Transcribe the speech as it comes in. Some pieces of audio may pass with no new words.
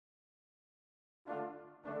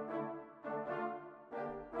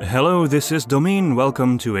Hello, this is Domin.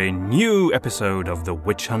 Welcome to a new episode of the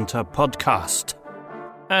Witch Hunter podcast.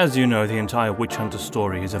 As you know, the entire Witch Hunter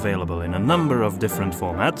story is available in a number of different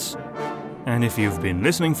formats. And if you've been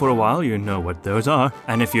listening for a while, you know what those are.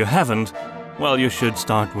 And if you haven't, well, you should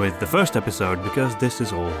start with the first episode because this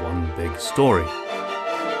is all one big story.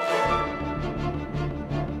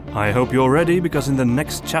 I hope you're ready because in the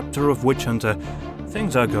next chapter of Witch Hunter,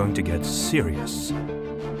 things are going to get serious.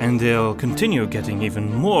 And they'll continue getting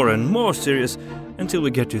even more and more serious until we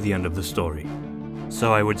get to the end of the story.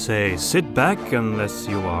 So I would say sit back unless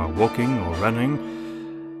you are walking or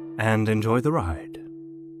running and enjoy the ride.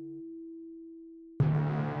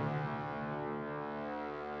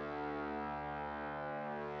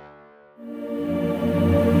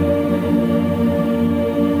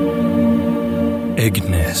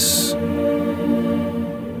 Ignis.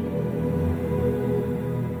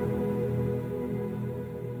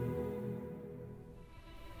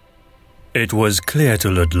 It was clear to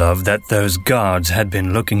Ludlov that those guards had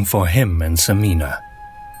been looking for him and Samina.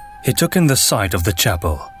 He took in the sight of the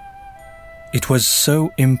chapel. It was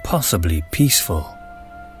so impossibly peaceful.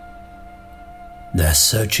 They're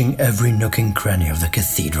searching every nook and cranny of the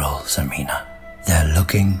cathedral, Samina. They're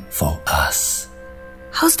looking for us.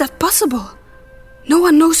 How's that possible? No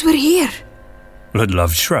one knows we're here.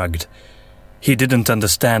 Ludlov shrugged. He didn't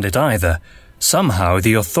understand it either. Somehow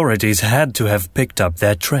the authorities had to have picked up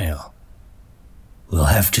their trail. We'll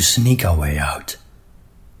have to sneak our way out.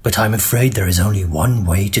 But I'm afraid there is only one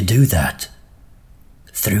way to do that.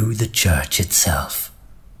 Through the church itself.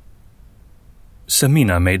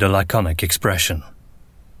 Samina made a laconic expression.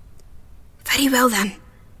 Very well then.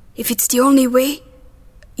 If it's the only way,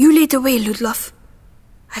 you lead the way, Ludlov.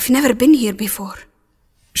 I've never been here before.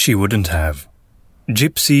 She wouldn't have.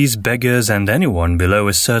 Gypsies, beggars, and anyone below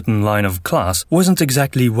a certain line of class wasn't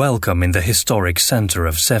exactly welcome in the historic center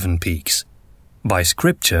of Seven Peaks. By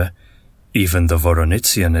scripture, even the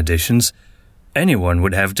Voronitzian editions, anyone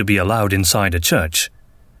would have to be allowed inside a church.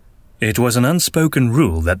 It was an unspoken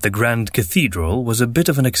rule that the Grand Cathedral was a bit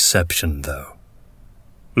of an exception, though.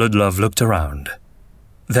 Ludlov looked around.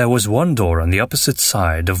 There was one door on the opposite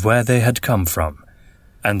side of where they had come from,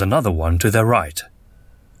 and another one to their right.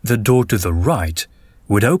 The door to the right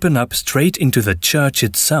would open up straight into the church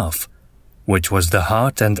itself, which was the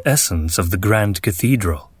heart and essence of the Grand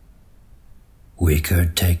Cathedral. We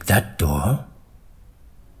could take that door.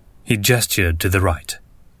 He gestured to the right.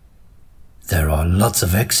 There are lots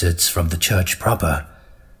of exits from the church proper.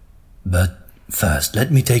 But first,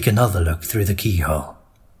 let me take another look through the keyhole.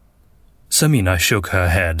 Samina shook her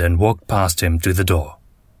head and walked past him to the door.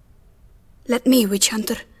 Let me, Witch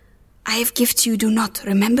Hunter. I have gifts you do not,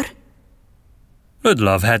 remember?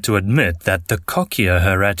 Ludlov had to admit that the cockier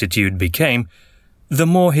her attitude became, the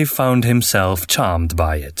more he found himself charmed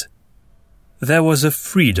by it. There was a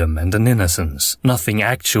freedom and an innocence, nothing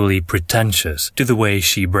actually pretentious, to the way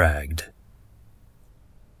she bragged.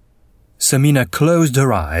 Samina closed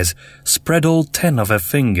her eyes, spread all 10 of her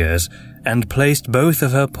fingers, and placed both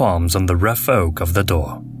of her palms on the rough oak of the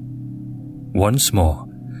door. Once more,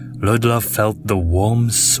 Ludlov felt the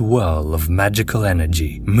warm swirl of magical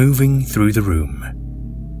energy moving through the room.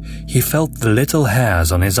 He felt the little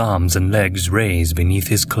hairs on his arms and legs raise beneath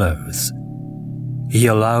his clothes. He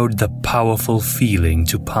allowed the powerful feeling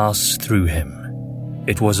to pass through him.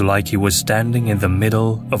 It was like he was standing in the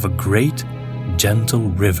middle of a great, gentle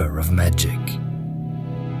river of magic.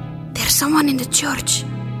 There's someone in the church.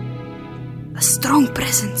 A strong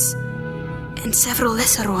presence. And several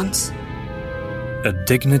lesser ones. A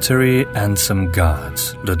dignitary and some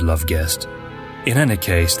guards, Ludlov guessed. In any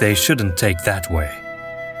case, they shouldn't take that way.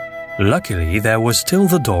 Luckily, there was still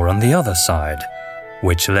the door on the other side,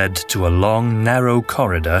 which led to a long, narrow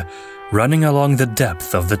corridor running along the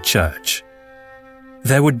depth of the church.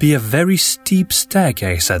 There would be a very steep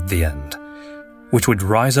staircase at the end, which would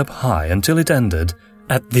rise up high until it ended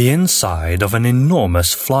at the inside of an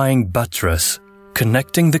enormous flying buttress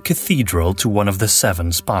connecting the cathedral to one of the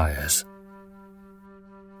 7 spires.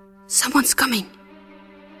 Someone's coming.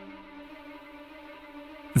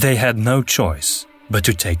 They had no choice but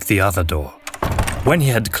to take the other door. When he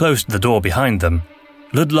had closed the door behind them,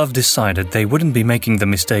 Ludlov decided they wouldn't be making the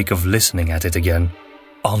mistake of listening at it again.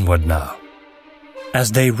 Onward now.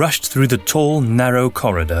 As they rushed through the tall, narrow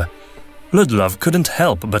corridor, Ludlov couldn't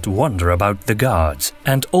help but wonder about the guards,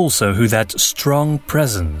 and also who that strong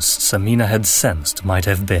presence Samina had sensed might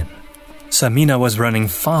have been. Samina was running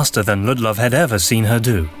faster than Ludlov had ever seen her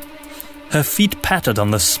do. Her feet pattered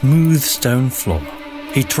on the smooth stone floor.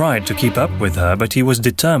 He tried to keep up with her, but he was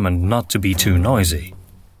determined not to be too noisy.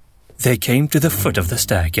 They came to the foot of the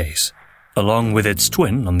staircase. Along with its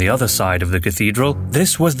twin on the other side of the cathedral,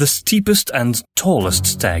 this was the steepest and tallest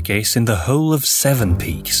staircase in the whole of Seven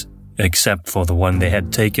Peaks, except for the one they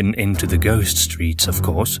had taken into the ghost streets, of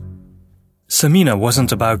course. Samina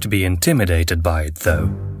wasn't about to be intimidated by it,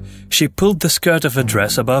 though. She pulled the skirt of her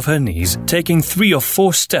dress above her knees, taking 3 or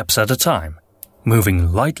 4 steps at a time,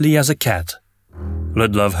 moving lightly as a cat.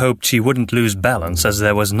 Ludlov hoped she wouldn't lose balance, as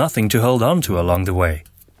there was nothing to hold on to along the way.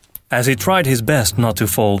 As he tried his best not to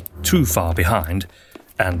fall too far behind,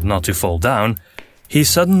 and not to fall down, he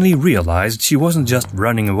suddenly realized she wasn't just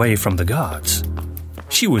running away from the guards.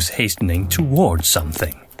 She was hastening towards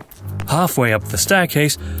something. Halfway up the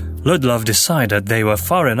staircase, Ludlov decided they were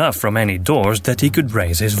far enough from any doors that he could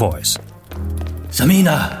raise his voice.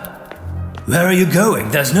 Samina, where are you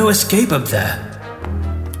going? There's no escape up there.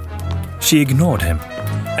 She ignored him,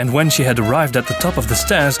 and when she had arrived at the top of the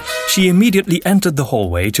stairs, she immediately entered the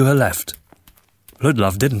hallway to her left.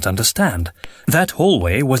 Ludlov didn't understand. That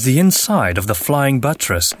hallway was the inside of the flying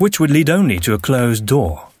buttress, which would lead only to a closed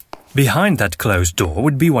door. Behind that closed door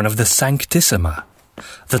would be one of the Sanctissima,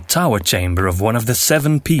 the tower chamber of one of the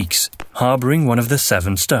 7 peaks, harboring one of the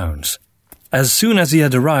 7 stones. As soon as he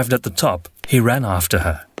had arrived at the top, he ran after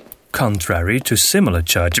her. Contrary to similar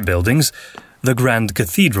church buildings, the Grand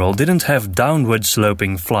Cathedral didn't have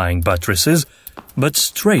downward-sloping flying buttresses, but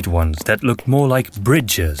straight ones that looked more like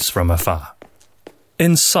bridges from afar.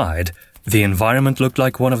 Inside, the environment looked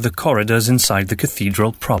like one of the corridors inside the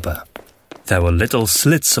cathedral proper. There were little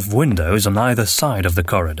slits of windows on either side of the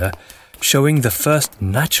corridor, showing the first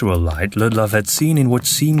natural light Ludlov had seen in what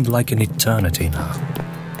seemed like an eternity now.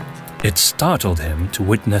 It startled him to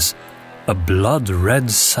witness a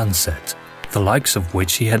blood-red sunset, the likes of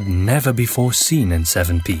which he had never before seen in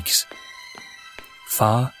Seven Peaks.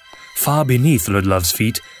 Far, far beneath Ludlov's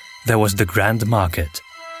feet, there was the Grand Market,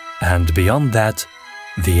 and beyond that,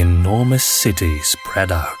 the enormous city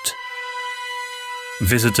spread out.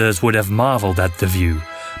 Visitors would have marveled at the view,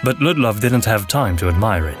 but Ludlov didn't have time to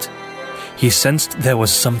admire it. He sensed there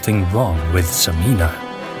was something wrong with Samina.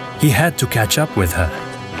 He had to catch up with her.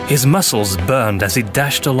 His muscles burned as he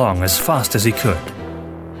dashed along as fast as he could.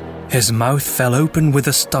 His mouth fell open with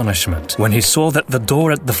astonishment when he saw that the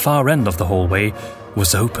door at the far end of the hallway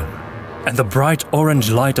was open, and the bright orange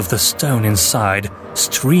light of the stone inside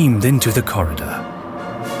streamed into the corridor.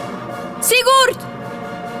 Sigurd!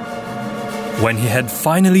 When he had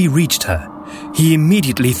finally reached her, he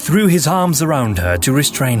immediately threw his arms around her to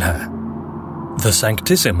restrain her. The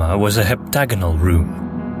Sanctissima was a heptagonal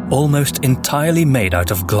room, almost entirely made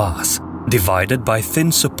out of glass, divided by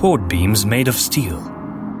thin support beams made of steel.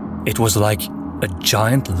 It was like a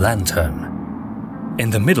giant lantern.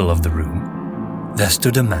 In the middle of the room, there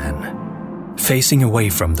stood a man, facing away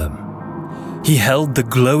from them. He held the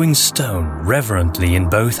glowing stone reverently in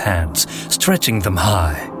both hands, stretching them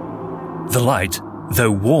high. The light,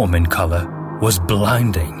 though warm in color, was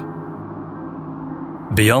blinding.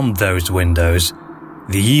 Beyond those windows,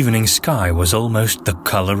 the evening sky was almost the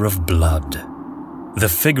color of blood. The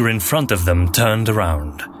figure in front of them turned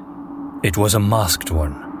around. It was a masked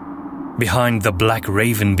one. Behind the black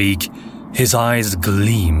raven beak, his eyes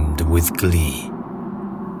gleamed with glee.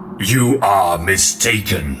 You are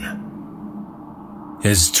mistaken.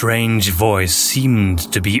 His strange voice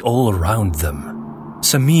seemed to be all around them.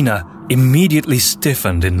 Samina immediately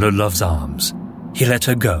stiffened in Ludlov's arms. He let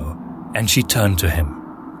her go, and she turned to him.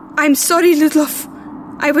 I'm sorry, Ludlov.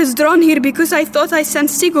 I was drawn here because I thought I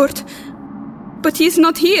sensed Sigurd. But he is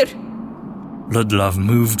not here. Ludlov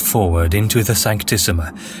moved forward into the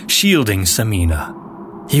Sanctissima, shielding Samina.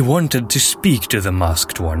 He wanted to speak to the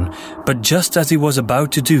masked one, but just as he was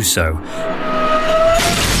about to do so,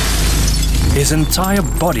 his entire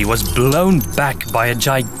body was blown back by a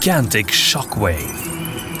gigantic shockwave.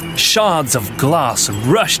 Shards of glass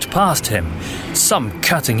rushed past him, some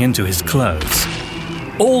cutting into his clothes.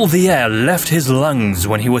 All the air left his lungs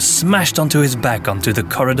when he was smashed onto his back onto the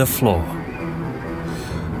corridor floor.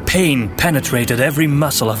 Pain penetrated every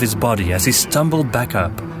muscle of his body as he stumbled back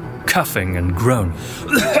up, coughing and groaning.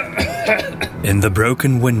 In the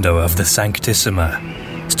broken window of the Sanctissima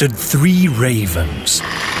stood 3 ravens,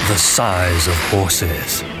 the size of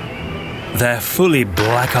horses. Their fully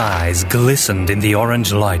black eyes glistened in the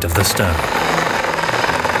orange light of the stone.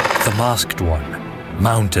 The masked one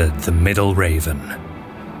mounted the middle raven.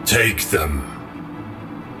 Take them.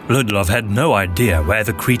 Ludlov had no idea where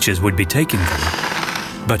the creatures would be taking them,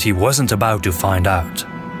 but he wasn't about to find out.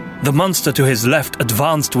 The monster to his left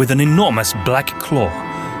advanced with an enormous black claw,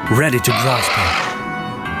 ready to grasp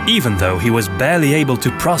him. Even though he was barely able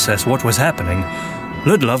to process what was happening,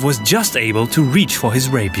 Ludlov was just able to reach for his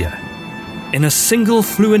rapier. In a single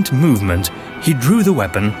fluent movement, he drew the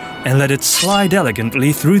weapon and let it slide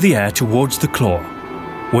elegantly through the air towards the claw.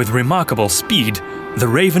 With remarkable speed, the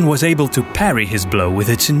raven was able to parry his blow with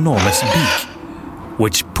its enormous beak,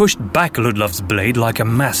 which pushed back Ludlov's blade like a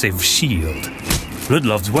massive shield.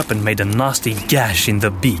 Ludlov's weapon made a nasty gash in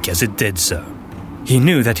the beak as it did so. He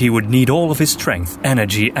knew that he would need all of his strength,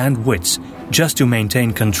 energy, and wits just to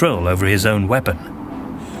maintain control over his own weapon.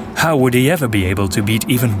 How would he ever be able to beat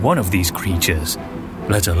even one of these creatures,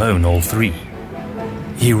 let alone all three?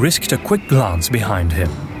 He risked a quick glance behind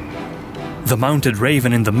him. The mounted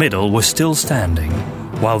raven in the middle was still standing,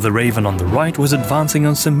 while the raven on the right was advancing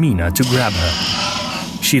on Samina to grab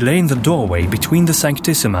her. She lay in the doorway between the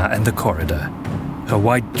Sanctissima and the corridor, her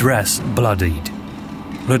white dress bloodied.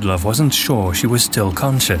 Ludlov wasn't sure she was still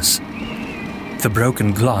conscious. The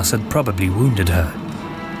broken glass had probably wounded her.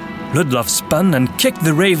 Ludlov spun and kicked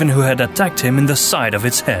the raven who had attacked him in the side of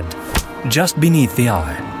its head, just beneath the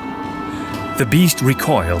eye. The beast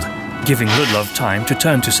recoiled, giving Ludlov time to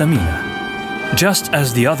turn to Samina. Just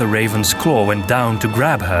as the other raven's claw went down to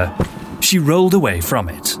grab her, she rolled away from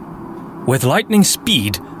it. With lightning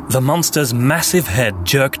speed, the monster's massive head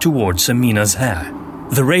jerked towards Samina's hair.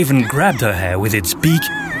 The raven grabbed her hair with its beak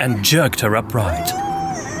and jerked her upright.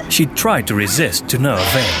 She tried to resist to no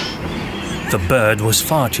avail. The bird was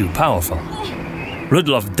far too powerful.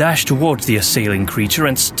 Ludlov dashed towards the assailing creature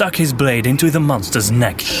and stuck his blade into the monster's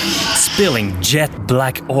neck, spilling jet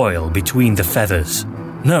black oil between the feathers.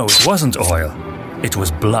 No, it wasn't oil. It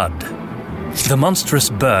was blood. The monstrous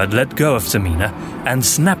bird let go of Samina and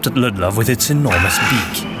snapped at Ludlov with its enormous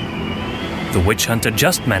beak. The witch hunter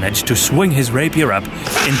just managed to swing his rapier up,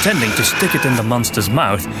 intending to stick it in the monster's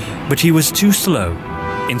mouth, but he was too slow,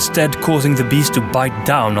 instead causing the beast to bite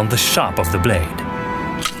down on the sharp of the blade.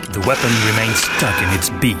 The weapon remained stuck in its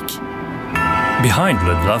beak. Behind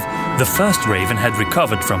Ludlov, the first raven had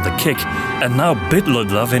recovered from the kick and now bit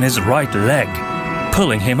Ludlov in his right leg,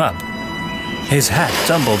 pulling him up. His hat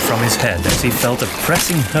tumbled from his head as he felt a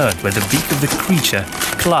pressing hurt where the beak of the creature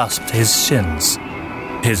clasped his shins.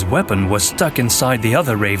 His weapon was stuck inside the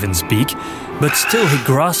other raven's beak, but still he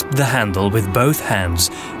grasped the handle with both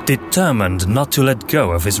hands, determined not to let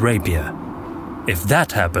go of his rapier. If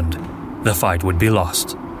that happened, the fight would be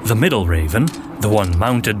lost. The middle raven, the one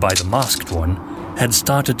mounted by the masked one, had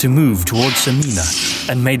started to move towards Samina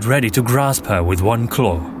and made ready to grasp her with one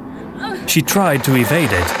claw. She tried to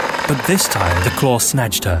evade it, but this time the claw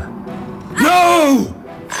snatched her. No!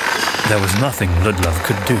 There was nothing Ludlov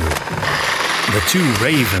could do. The two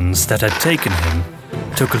ravens that had taken him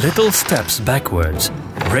took little steps backwards,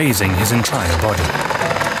 raising his entire body.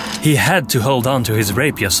 He had to hold on to his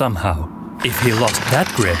rapier somehow. If he lost that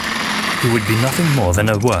grip, he would be nothing more than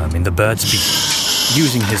a worm in the bird's beak.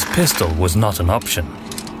 Using his pistol was not an option.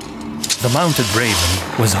 The mounted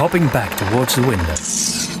raven was hopping back towards the window,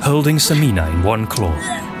 holding Samina in one claw.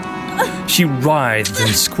 She writhed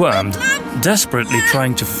and squirmed, desperately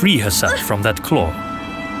trying to free herself from that claw.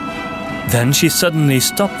 Then she suddenly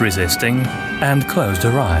stopped resisting and closed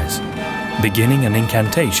her eyes, beginning an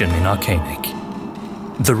incantation in Arcanic.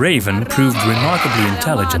 The raven proved remarkably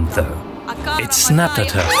intelligent, though. It snapped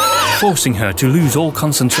at her, forcing her to lose all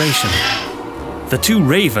concentration. The two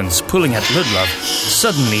ravens pulling at Ludlov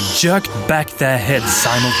suddenly jerked back their heads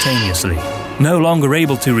simultaneously. No longer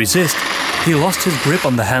able to resist, he lost his grip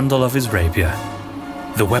on the handle of his rapier.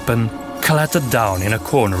 The weapon clattered down in a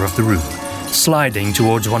corner of the room, sliding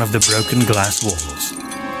towards one of the broken glass walls.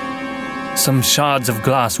 Some shards of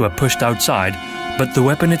glass were pushed outside, but the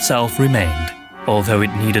weapon itself remained, although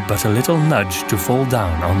it needed but a little nudge to fall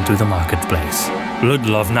down onto the marketplace.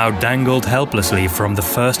 Ludlov now dangled helplessly from the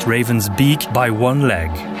first raven's beak by one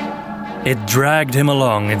leg. It dragged him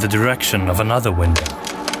along in the direction of another window.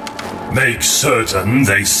 Make certain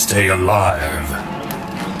they stay alive.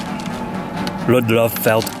 Ludlov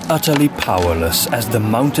felt utterly powerless as the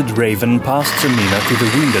mounted raven passed Samina to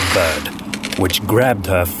the wounded bird, which grabbed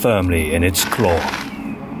her firmly in its claw.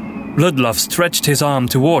 Ludlov stretched his arm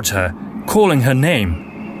towards her, calling her name.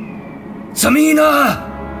 Samina!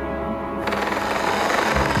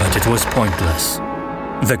 But it was pointless.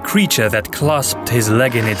 The creature that clasped his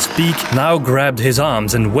leg in its beak now grabbed his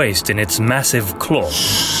arms and waist in its massive claw,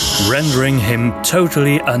 rendering him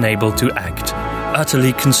totally unable to act,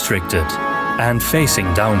 utterly constricted, and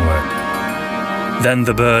facing downward. Then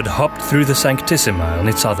the bird hopped through the Sanctissima on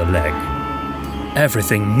its other leg.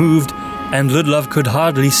 Everything moved, and Ludlov could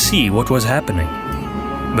hardly see what was happening,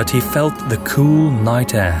 but he felt the cool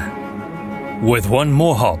night air. With one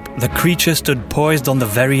more hop, the creature stood poised on the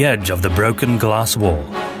very edge of the broken glass wall,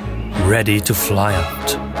 ready to fly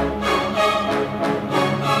out.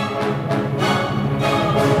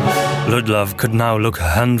 Ludlov could now look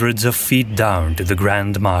hundreds of feet down to the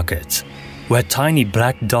Grand Market, where tiny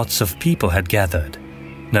black dots of people had gathered,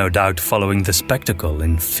 no doubt following the spectacle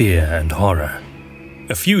in fear and horror.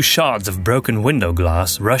 A few shards of broken window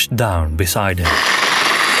glass rushed down beside him.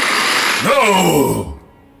 No!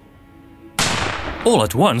 All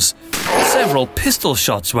at once, several pistol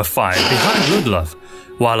shots were fired behind Ludlov,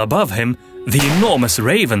 while above him, the enormous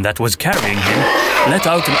raven that was carrying him let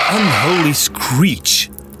out an unholy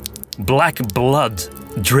screech. Black blood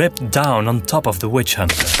dripped down on top of the witch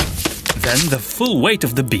hunter. Then the full weight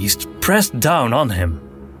of the beast pressed down on him.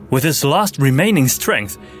 With his last remaining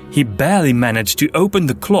strength, he barely managed to open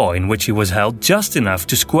the claw in which he was held just enough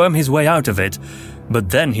to squirm his way out of it, but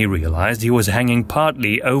then he realized he was hanging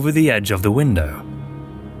partly over the edge of the window.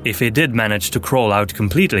 If he did manage to crawl out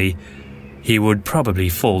completely, he would probably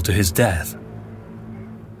fall to his death.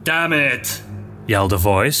 Damn it! Yelled a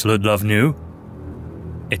voice Ludlov knew.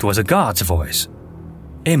 It was a guard's voice.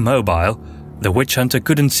 Immobile, the witch hunter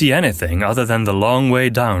couldn't see anything other than the long way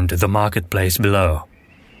down to the marketplace below.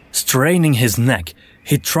 Straining his neck,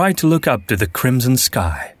 he tried to look up to the crimson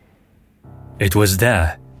sky. It was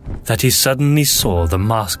there that he suddenly saw the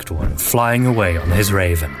masked one flying away on his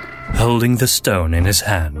raven, holding the stone in his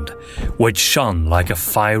hand, which shone like a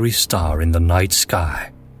fiery star in the night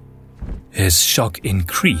sky. His shock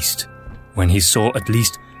increased when he saw at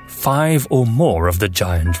least 5 or more of the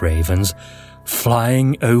giant ravens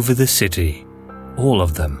flying over the city, all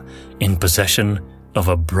of them in possession of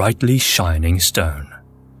a brightly shining stone.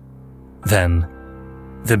 Then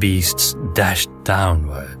the beasts dashed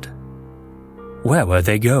downward. Where were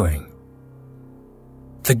they going?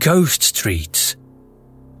 The ghost streets.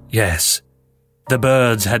 Yes, the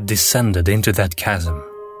birds had descended into that chasm.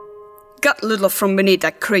 Got Ludlov from beneath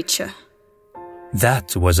that creature.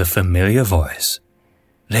 That was a familiar voice.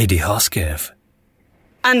 Lady Hoskiv.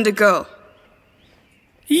 And the girl.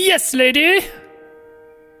 Yes, lady.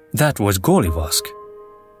 That was Gorlivosk.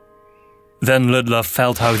 Then Ludlov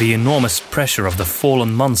felt how the enormous pressure of the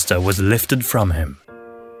fallen monster was lifted from him.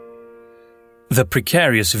 The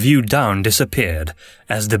precarious view down disappeared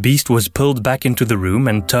as the beast was pulled back into the room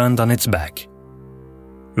and turned on its back.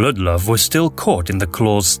 Ludlov was still caught in the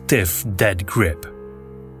claw's stiff, dead grip.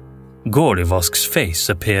 Gorlivosk's face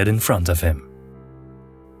appeared in front of him.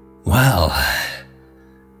 Well,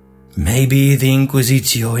 maybe the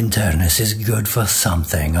Inquisitio Internus is good for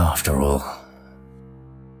something after all.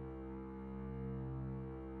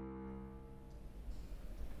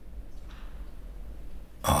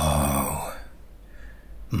 Oh,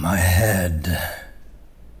 my head.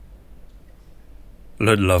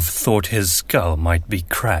 Ludlov thought his skull might be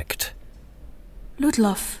cracked.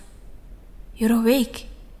 Ludlov, you're awake.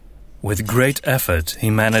 With great effort, he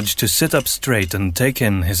managed to sit up straight and take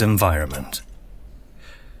in his environment.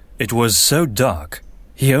 It was so dark,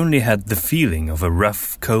 he only had the feeling of a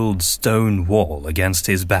rough, cold stone wall against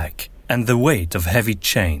his back and the weight of heavy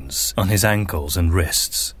chains on his ankles and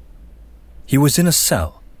wrists. He was in a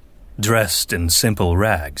cell, dressed in simple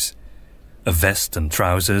rags, a vest and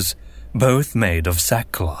trousers, both made of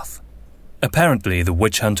sackcloth. Apparently, the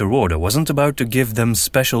witch hunter order wasn't about to give them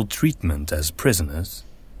special treatment as prisoners.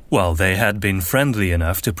 Well, they had been friendly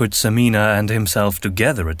enough to put Samina and himself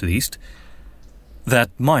together at least. That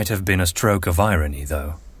might have been a stroke of irony,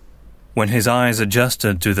 though. When his eyes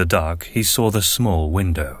adjusted to the dark, he saw the small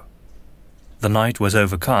window. The night was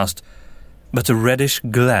overcast, but a reddish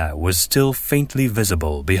glare was still faintly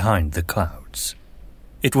visible behind the clouds.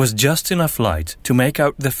 It was just enough light to make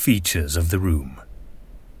out the features of the room.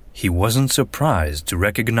 He wasn't surprised to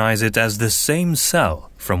recognize it as the same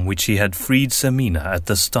cell from which he had freed Samina at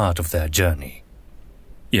the start of their journey.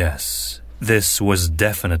 Yes, this was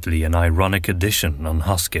definitely an ironic addition on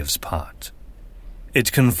Hoskiv's part.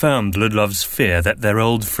 It confirmed Ludlov's fear that their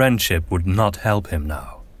old friendship would not help him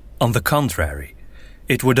now. On the contrary,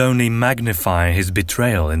 it would only magnify his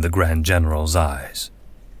betrayal in the Grand General's eyes.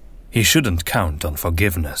 He shouldn't count on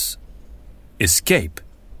forgiveness. Escape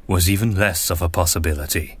was even less of a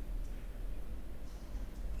possibility.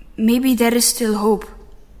 Maybe there is still hope.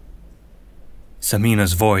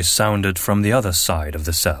 Samina's voice sounded from the other side of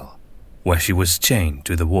the cell, where she was chained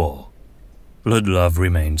to the wall. Ludlov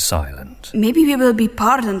remained silent. Maybe we will be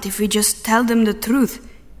pardoned if we just tell them the truth,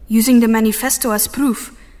 using the manifesto as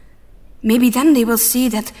proof. Maybe then they will see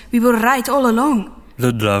that we were right all along.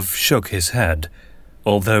 Ludlov shook his head,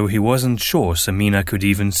 although he wasn't sure Samina could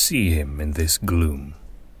even see him in this gloom.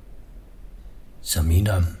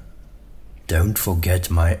 Samina, don't forget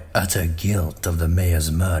my utter guilt of the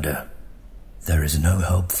mayor's murder. There is no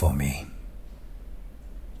hope for me.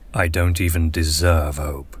 I don't even deserve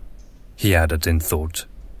hope, he added in thought.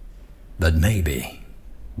 But maybe,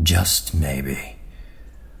 just maybe,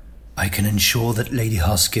 I can ensure that Lady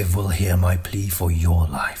Hoskiv will hear my plea for your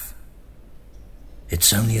life.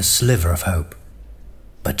 It's only a sliver of hope,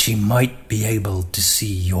 but she might be able to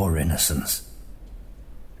see your innocence.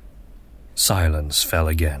 Silence fell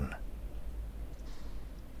again.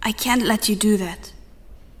 I can't let you do that.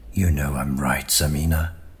 You know I'm right,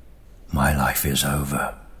 Samina. My life is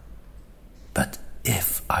over. But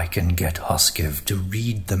if I can get Hoskiv to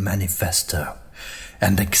read the manifesto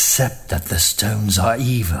and accept that the stones are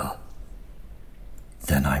evil,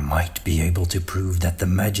 then I might be able to prove that the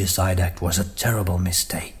Magicide Act was a terrible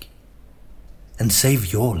mistake, and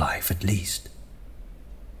save your life at least.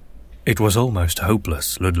 It was almost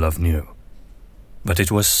hopeless, Ludlov knew, but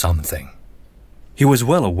it was something. He was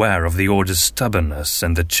well aware of the Order's stubbornness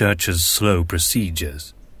and the Church's slow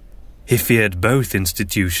procedures. He feared both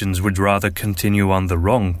institutions would rather continue on the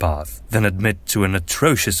wrong path than admit to an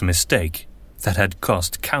atrocious mistake that had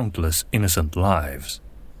cost countless innocent lives.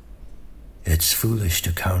 It's foolish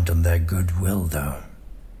to count on their goodwill, though.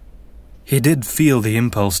 He did feel the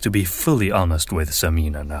impulse to be fully honest with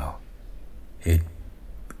Samina now. It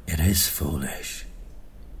is foolish,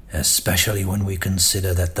 especially when we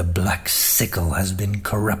consider that the Black Sickle has been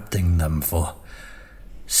corrupting them for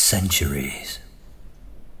centuries.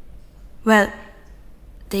 Well,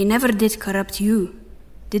 they never did corrupt you,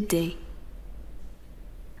 did they?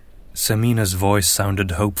 Samina's voice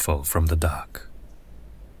sounded hopeful from the dark.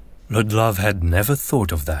 Ludlov had never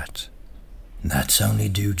thought of that. That's only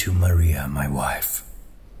due to Maria, my wife.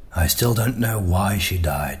 I still don't know why she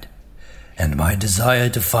died, and my desire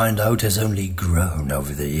to find out has only grown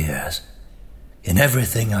over the years. In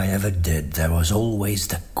everything I ever did, there was always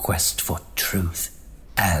the quest for truth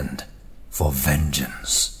and for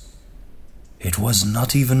vengeance. It was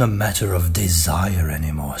not even a matter of desire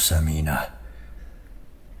anymore, Samina.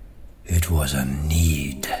 It was a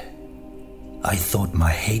need. I thought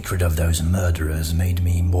my hatred of those murderers made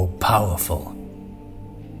me more powerful.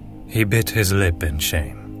 He bit his lip in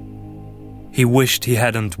shame. He wished he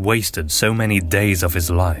hadn't wasted so many days of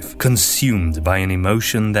his life consumed by an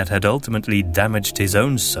emotion that had ultimately damaged his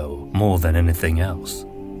own soul more than anything else.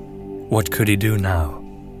 What could he do now?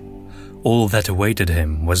 All that awaited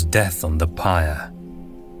him was death on the pyre.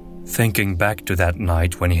 Thinking back to that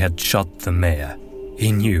night when he had shot the mayor,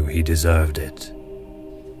 he knew he deserved it.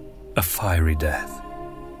 A fiery death,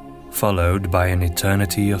 followed by an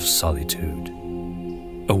eternity of solitude,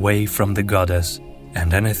 away from the goddess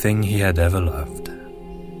and anything he had ever loved.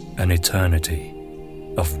 An eternity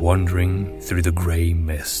of wandering through the grey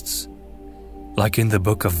mists, like in the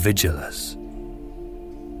Book of Vigilus.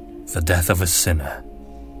 The death of a sinner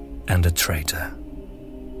and a traitor.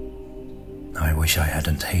 I wish I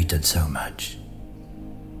hadn't hated so much.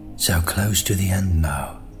 So close to the end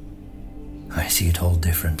now. I see it all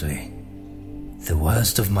differently. The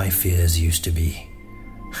worst of my fears used to be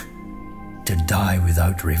to die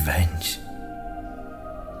without revenge.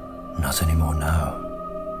 Not anymore now.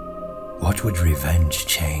 What would revenge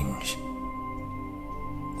change?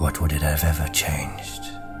 What would it have ever changed?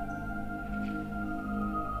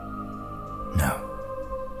 No.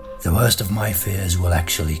 The worst of my fears will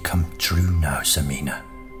actually come true now, Samina.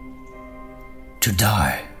 To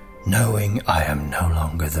die, knowing I am no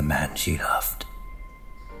longer the man she loved.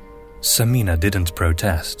 Samina didn't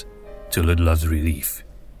protest, to Ludlov's relief.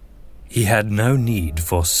 He had no need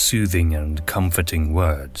for soothing and comforting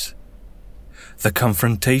words. The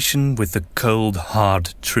confrontation with the cold,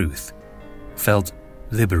 hard truth felt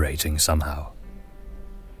liberating somehow.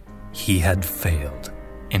 He had failed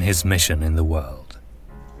in his mission in the world.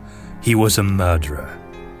 He was a murderer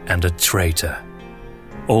and a traitor.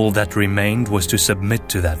 All that remained was to submit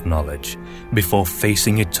to that knowledge before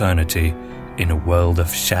facing eternity in a world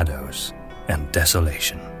of shadows and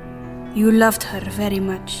desolation. You loved her very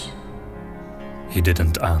much. He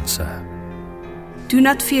didn't answer. Do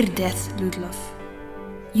not fear death, Ludlov.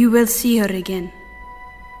 You will see her again.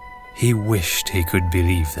 He wished he could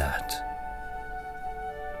believe that.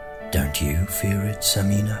 Don't you fear it,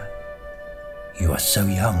 Samina? You are so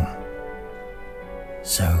young.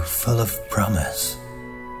 So full of promise.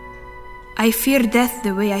 I fear death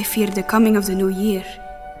the way I fear the coming of the new year,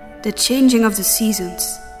 the changing of the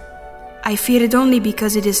seasons. I fear it only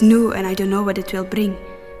because it is new and I don't know what it will bring.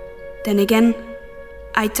 Then again,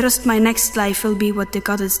 I trust my next life will be what the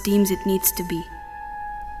goddess deems it needs to be.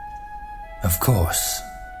 Of course.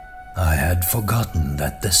 I had forgotten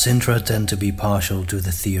that the Sintra tend to be partial to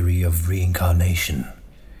the theory of reincarnation.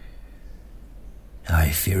 I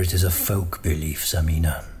fear it is a folk belief,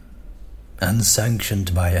 Samina,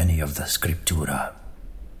 unsanctioned by any of the scriptura.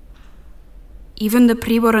 Even the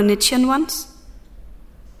pre-Voronitian ones?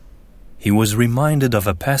 He was reminded of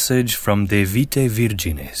a passage from De Vitae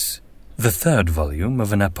Virginis, the third volume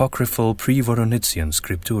of an apocryphal pre-Voronitian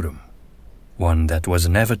scripturum, one that was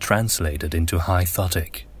never translated into High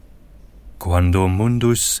Thottic. Quando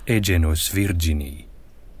mundus egenus virgini,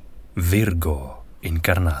 Virgo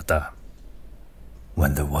incarnata.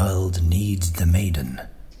 When the world needs the maiden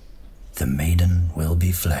will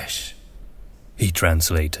be flesh. He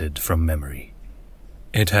translated from memory.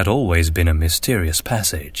 It had always been a mysterious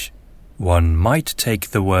passage. One might take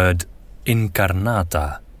the word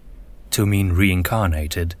incarnata to mean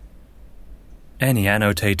reincarnated. Any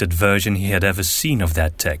annotated version he had ever seen of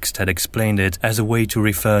that text had explained it as a way to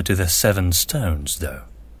refer to the 7 stones, though.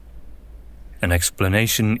 An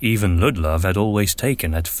explanation even Ludlov had always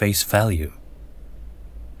taken at face value.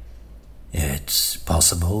 It's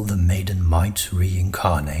possible the maiden might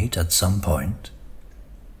reincarnate at some point.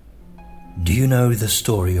 Do you know the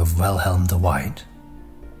story of Wilhelm the White?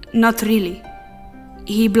 Not really.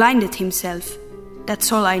 He blinded himself.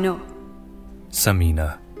 That's all I know.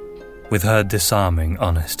 Samina, with her disarming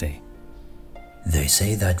honesty. They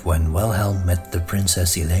say that when Wilhelm met the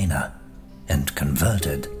Princess Elena and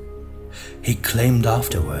converted, he claimed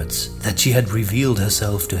afterwards that she had revealed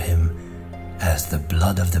herself to him as the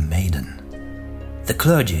blood of the maiden. The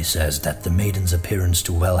clergy says that the maiden's appearance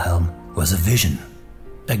to Wilhelm was a vision,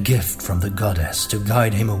 a gift from the goddess to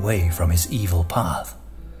guide him away from his evil path.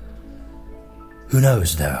 Who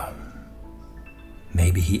knows, though?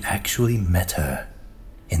 Maybe he actually met her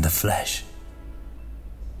in the flesh.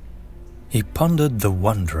 He pondered the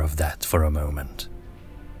wonder of that for a moment.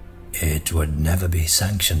 It would never be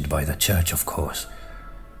sanctioned by the church, of course.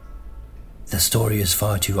 The story is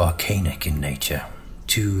far too arcanic in nature,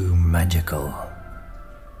 too magical.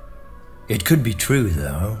 It could be true,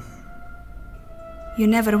 though. You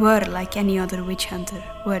never were like any other witch hunter,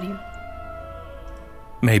 were you?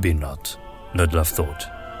 Maybe not, Ludlov thought.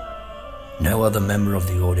 No other member of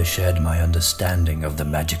the Order shared my understanding of the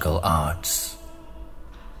magical arts.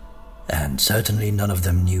 And certainly none of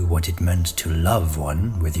them knew what it meant to love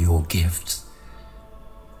one with your gifts.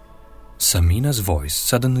 Samina's voice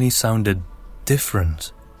suddenly sounded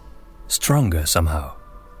different, stronger somehow.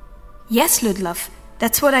 Yes, Ludlov,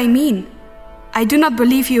 that's what I mean. I do not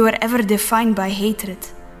believe you were ever defined by hatred.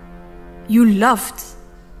 You loved.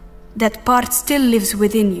 That part still lives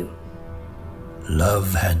within you.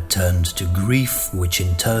 Love had turned to grief, which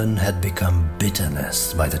in turn had become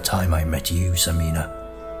bitterness by the time I met you, Samina.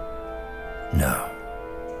 No.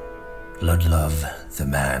 Ludlov, the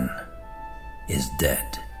man, is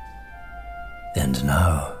dead. And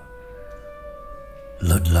now,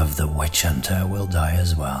 Ludlov the witch hunter will die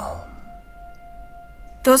as well.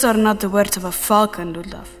 Those are not the words of a falcon,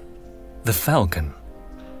 Ludlov. The falcon.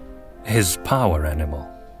 His power animal.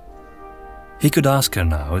 He could ask her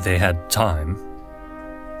now, they had time.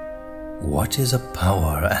 What is a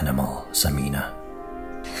power animal, Samina?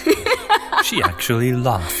 She actually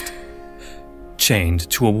laughed. Chained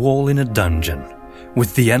to a wall in a dungeon,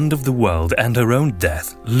 with the end of the world and her own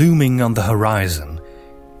death looming on the horizon,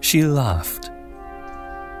 she laughed.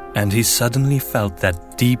 And he suddenly felt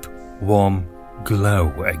that deep, warm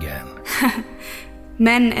glow again.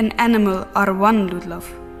 Man and animal are one,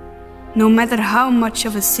 Ludlov. No matter how much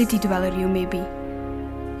of a city dweller you may be,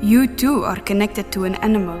 you too are connected to an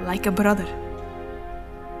animal like a brother.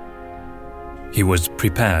 He was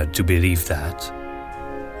prepared to believe that.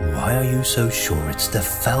 Why are you so sure it's the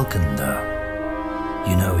falcon, though?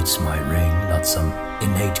 You know it's my ring, not some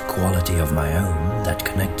innate quality of my own that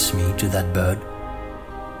connects me to that bird.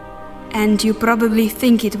 And you probably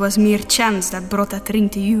think it was mere chance that brought that ring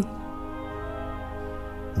to you.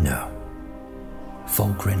 No.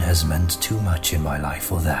 Falkrin has meant too much in my life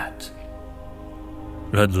for that.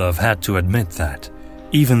 Ludlov had to admit that,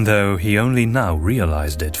 even though he only now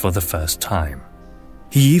realized it for the first time.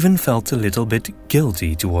 He even felt a little bit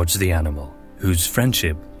guilty towards the animal, whose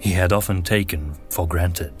friendship he had often taken for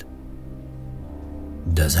granted.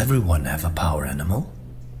 Does everyone have a power animal?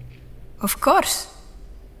 Of course.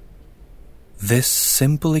 This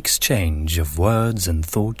simple exchange of words and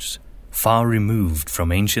thoughts, far removed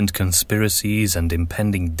from ancient conspiracies and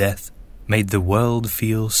impending death, made the world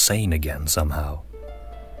feel sane again somehow,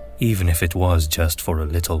 even if it was just for a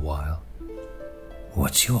little while.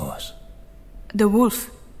 What's yours? The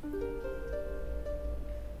wolf.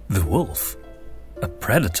 The wolf? A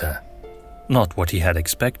predator? Not what he had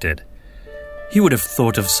expected. He would have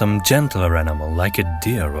thought of some gentler animal like a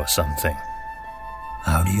deer or something.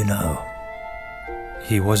 How do you know?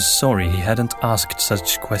 He was sorry he hadn't asked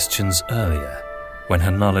such questions earlier, when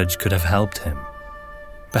her knowledge could have helped him.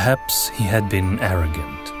 Perhaps he had been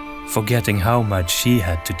arrogant, forgetting how much she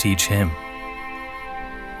had to teach him.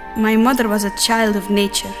 My mother was a child of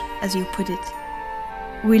nature, as you put it.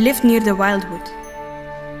 We lived near the wildwood.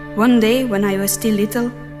 One day, when I was still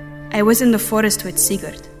little, I was in the forest with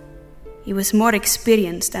Sigurd. He was more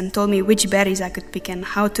experienced and told me which berries I could pick and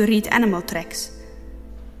how to read animal tracks.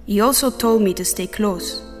 He also told me to stay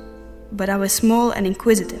close, but I was small and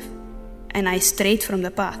inquisitive, and I strayed from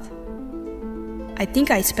the path. I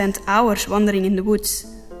think I spent hours wandering in the woods,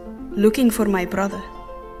 looking for my brother.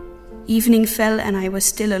 Evening fell and I was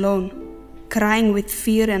still alone, crying with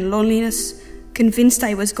fear and loneliness, convinced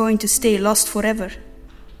I was going to stay lost forever.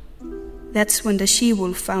 That's when the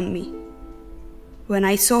she-wolf found me. When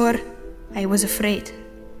I saw her, I was afraid.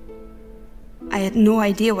 I had no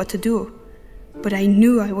idea what to do, but I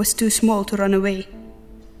knew I was too small to run away.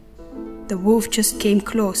 The wolf just came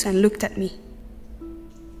close and looked at me.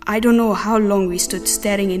 I don't know how long we stood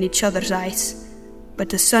staring in each other's eyes, but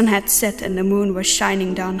the sun had set and the moon was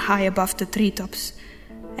shining down high above the treetops,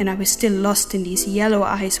 and I was still lost in these yellow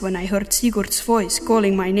eyes when I heard Sigurd's voice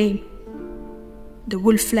calling my name. The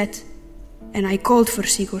wolf fled, and I called for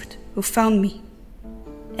Sigurd, who found me.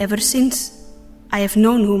 Ever since, I have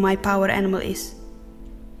known who my power animal is.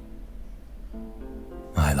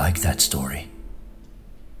 I like that story.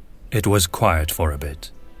 It was quiet for a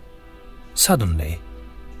bit. Suddenly,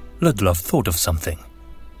 Ludlov thought of something.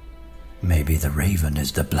 Maybe the raven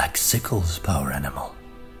is the Black Sickle's power animal.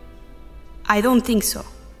 I don't think so.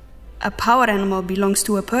 A power animal belongs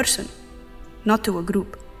to a person, not to a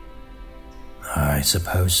group. I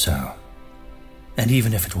suppose so. And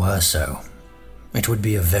even if it were so, it would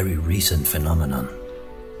be a very recent phenomenon.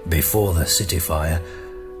 Before the city fire,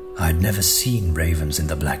 I'd never seen ravens in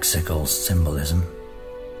the Black Sickle's symbolism.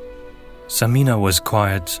 Samina was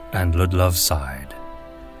quiet and Ludlov sighed.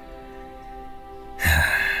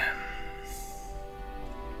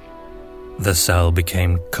 The cell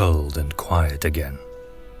became cold and quiet again.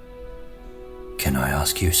 Can I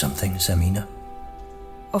ask you something, Samina?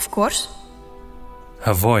 Of course.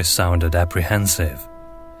 Her voice sounded apprehensive.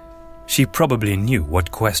 She probably knew what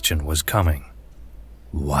question was coming.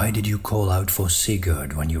 Why did you call out for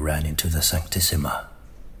Sigurd when you ran into the Sanctissima?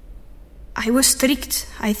 I was tricked,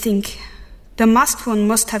 I think. The masked one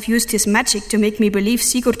must have used his magic to make me believe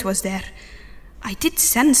Sigurd was there. I did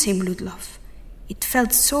sense him, Ludlov. It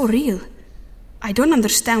felt so real. I don't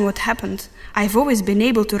understand what happened. I've always been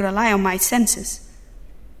able to rely on my senses.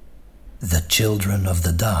 The children of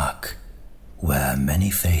the dark wear many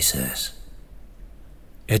faces.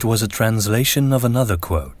 It was a translation of another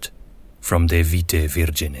quote from De Vitae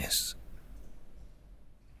Virginis.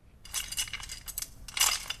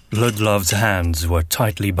 Ludlov's hands were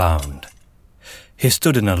tightly bound. He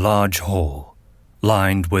stood in a large hall,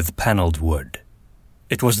 lined with panelled wood.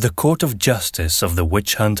 It was the Court of Justice of the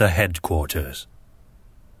Witch Hunter headquarters.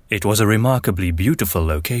 It was a remarkably beautiful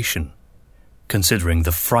location, considering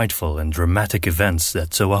the frightful and dramatic events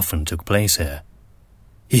that so often took place here.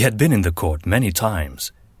 He had been in the court many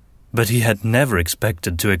times, but he had never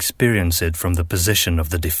expected to experience it from the position of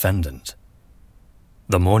the defendant.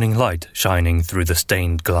 The morning light shining through the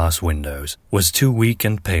stained glass windows was too weak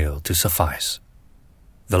and pale to suffice.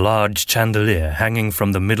 The large chandelier hanging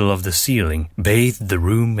from the middle of the ceiling bathed the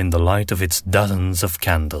room in the light of its dozens of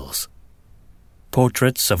candles.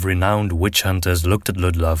 Portraits of renowned witch hunters looked at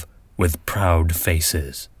Ludlov with proud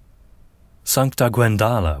faces. Sancta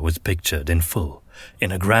Gwendala was pictured in full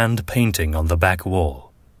in a grand painting on the back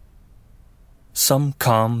wall. Some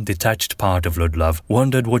calm, detached part of Ludlov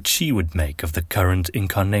wondered what she would make of the current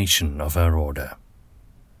incarnation of her order.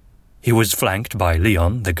 He was flanked by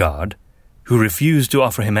Leon, the guard, who refused to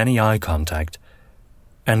offer him any eye contact,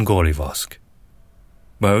 and Golivosk.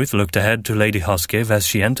 Both looked ahead to Lady Hoskev as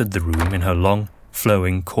she entered the room in her long,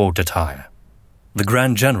 flowing court attire. The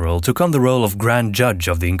Grand General took on the role of Grand Judge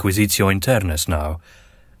of the Inquisitio Internis now,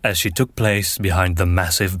 as she took place behind the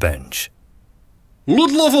massive bench.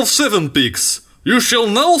 Ludlov of Seven Peaks, you shall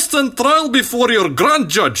now stand trial before your Grand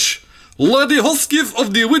Judge, Lady Hoskev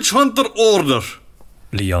of the Witch Hunter Order,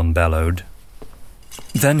 Leon bellowed.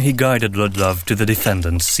 Then he guided Ludlov to the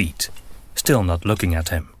defendant's seat, still not looking at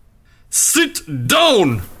him. Sit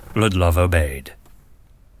down! Ludlov obeyed.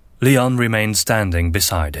 Leon remained standing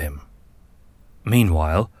beside him.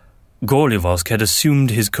 Meanwhile, Golivosk had assumed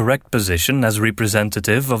his correct position as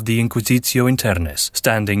representative of the Inquisitio Internis,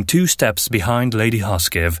 standing 2 steps behind Lady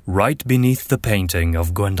Hoskev, right beneath the painting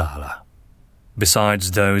of Gwendala.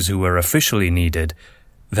 Besides those who were officially needed,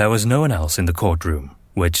 there was no one else in the courtroom,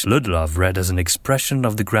 which Ludlov read as an expression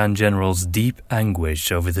of the Grand General's deep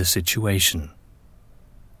anguish over the situation.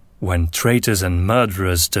 When traitors and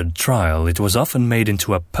murderers stood trial, it was often made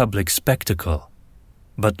into a public spectacle.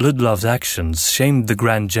 But Ludlov's actions shamed the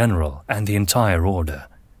Grand General and the entire order.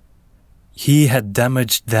 He had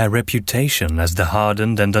damaged their reputation as the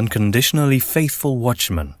hardened and unconditionally faithful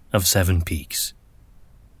watchman of Seven Peaks.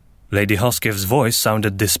 Lady Hoskiv's voice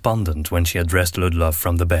sounded despondent when she addressed Ludlov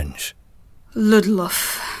from the bench.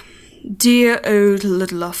 Ludlov, dear old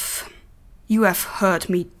Ludlov, you have hurt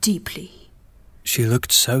me deeply. She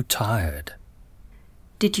looked so tired.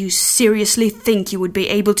 Did you seriously think you would be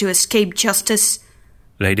able to escape justice?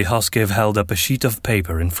 Lady Hoskiv held up a sheet of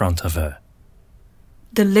paper in front of her.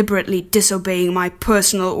 Deliberately disobeying my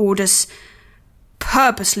personal orders,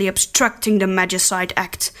 purposely obstructing the Magicide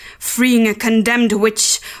Act, freeing a condemned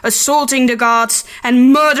witch, assaulting the guards,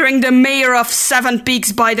 and murdering the mayor of Seven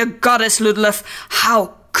Peaks by the goddess Ludlov.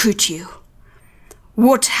 How could you?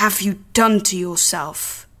 What have you done to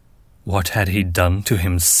yourself? What had he done to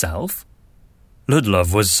himself?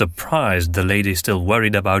 Ludlov was surprised the lady still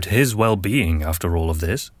worried about his well-being after all of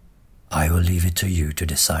this. I will leave it to you to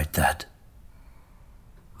decide that.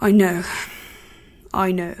 I know.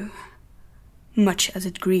 Much as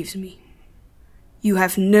it grieves me. You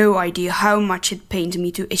have no idea how much it pains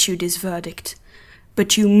me to issue this verdict,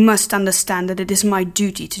 but you must understand that it is my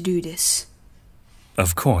duty to do this.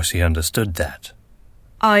 Of course he understood that.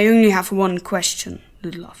 I only have one question,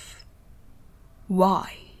 Ludlov.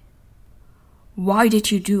 Why? Why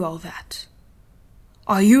did you do all that?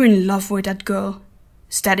 Are you in love with that girl?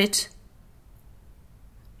 Is that it?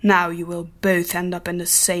 Now you will both end up in the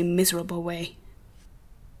same miserable way.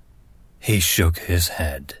 He shook his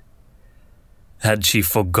head. Had she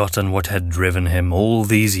forgotten what had driven him all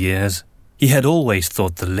these years? He had always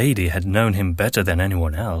thought the lady had known him better than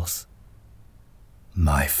anyone else.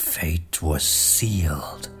 My fate was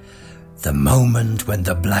sealed. The moment when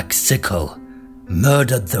the Black Sickle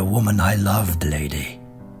murdered the woman I loved, lady.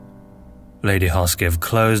 Lady Hoskiv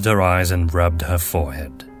closed her eyes and rubbed her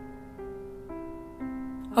forehead.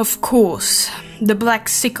 Of course, the Black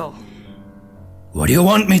Sickle. What do you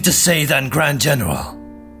want me to say then, Grand General?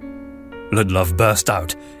 Ludlov burst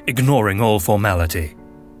out, ignoring all formality.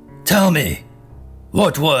 Tell me,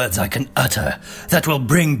 what words I can utter that will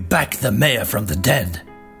bring back the mayor from the dead?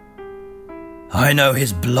 I know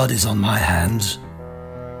his blood is on my hands.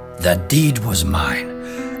 That deed was mine,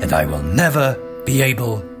 and I will never be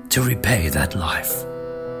able to repay that life.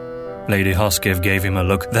 Lady Hoskiv gave him a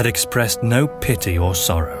look that expressed no pity or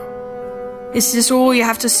sorrow. Is this all you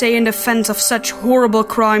have to say in defense of such horrible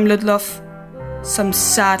crime, Ludlov? Some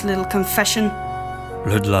sad little confession?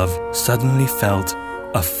 Ludlov suddenly felt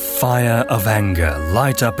a fire of anger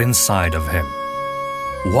light up inside of him.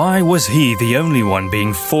 Why was he the only one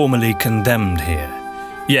being formally condemned here?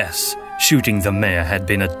 Yes, shooting the mayor had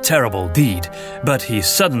been a terrible deed, but he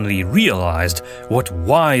suddenly realized what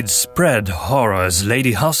widespread horrors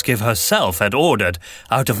Lady Hoskiv herself had ordered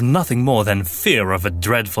out of nothing more than fear of a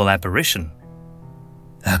dreadful apparition.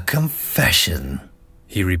 A confession,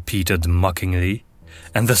 he repeated mockingly,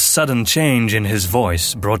 and the sudden change in his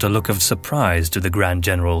voice brought a look of surprise to the Grand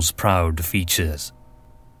General's proud features.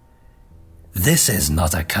 This is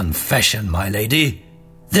not a confession, my lady.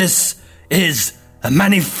 This is a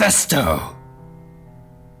manifesto!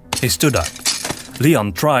 He stood up.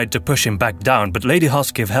 Leon tried to push him back down, but Lady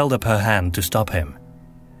Hoskiv held up her hand to stop him.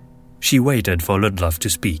 She waited for Ludlov to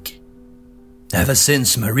speak. Ever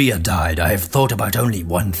since Maria died, I have thought about only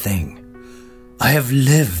one thing. I have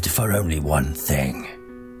lived for only one thing.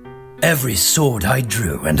 Every sword I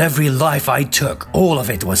drew and every life I took, all of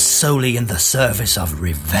it was solely in the service of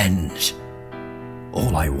revenge.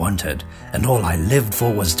 All I wanted and all I lived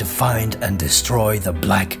for was to find and destroy the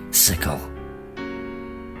Black Sickle.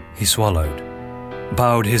 He swallowed,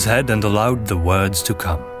 bowed his head and allowed the words to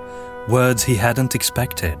come. Words he hadn't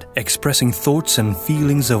expected, expressing thoughts and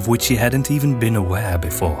feelings of which he hadn't even been aware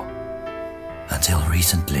before. Until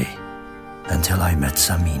recently, until I met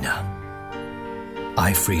Samina.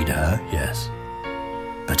 I freed her, yes,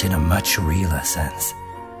 but in a much realer sense.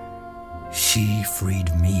 She freed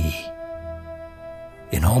me.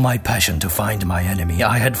 In all my passion to find my enemy,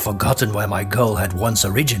 I had forgotten where my goal had once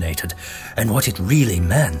originated and what it really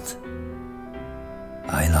meant.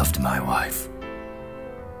 I loved my wife.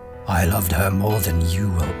 I loved her more than you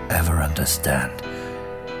will ever understand.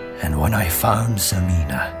 And when I found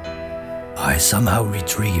Samina, I somehow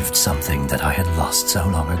retrieved something that I had lost so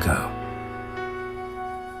long ago.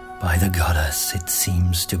 By the goddess, it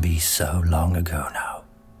seems to be so long ago now,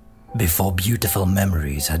 before beautiful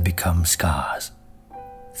memories had become scars.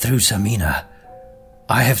 Through Samina,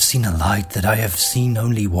 I have seen a light that I have seen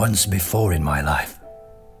only once before in my life.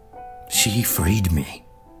 She freed me,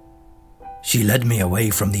 She led me away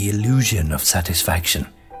from the illusion of satisfaction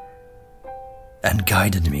and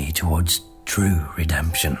guided me towards true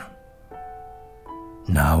redemption.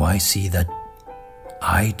 Now I see that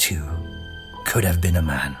I too could have been a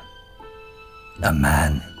man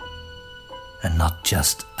and not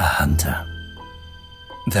just a hunter.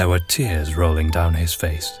 There were tears rolling down his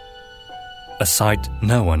face, a sight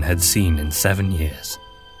no one had seen in 7 years,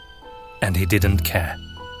 and he didn't care.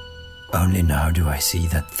 Only now do I see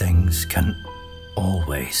that things can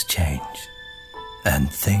always change,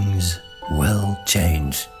 and things will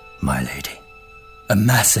change, my lady. A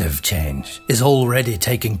massive change is already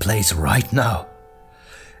taking place right now,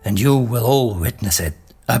 and you will all witness it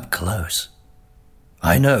up close.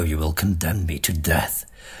 I know you will condemn me to death,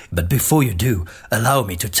 but before you do, allow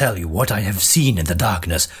me to tell you what I have seen in the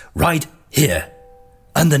darkness right here,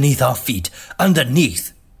 underneath our feet,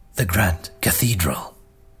 underneath the Grand Cathedral.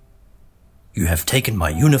 You have taken my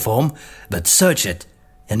uniform, but search it,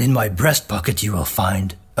 and in my breast pocket you will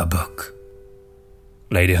find a book.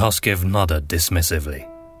 Lady Hoskiv nodded dismissively.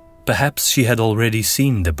 Perhaps she had already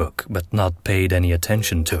seen the book, but not paid any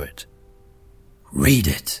attention to it. Read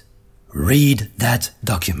it. Read that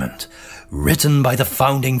document, written by the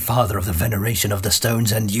founding father of the veneration of the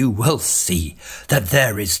stones, and you will see that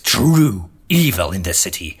there is true evil in this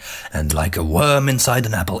city, and like a worm inside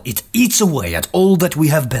an apple, it eats away at all that we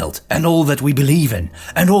have built, and all that we believe in,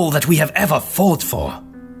 and all that we have ever fought for.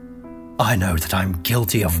 I know that I'm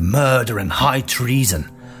guilty of murder and high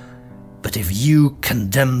treason, but if you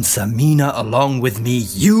condemn Samina along with me,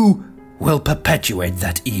 you will perpetuate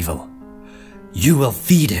that evil. You will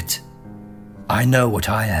feed it. I know what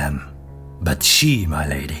I am, but she, my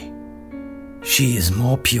lady, she is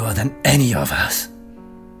more pure than any of us.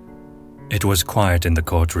 It was quiet in the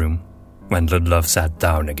courtroom when Ludlov sat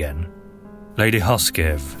down again. Lady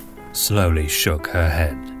Hoskiv slowly shook her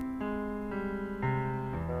head.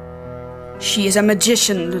 She is a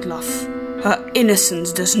magician, Ludlov. Her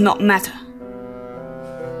innocence does not matter.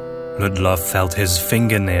 Ludlov felt his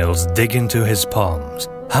fingernails dig into his palms.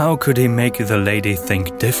 How could he make the lady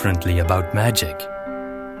think differently about magic?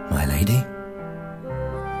 My lady?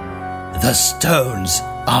 The stones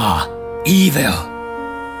are evil.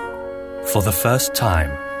 For the first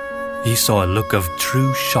time, he saw a look of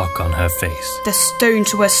true shock on her face. The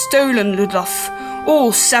stones were stolen, Ludlov.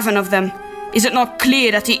 All 7 of them. Is it not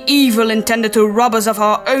clear that the evil intended to rob us of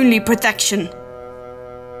our only protection?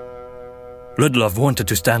 Ludlov wanted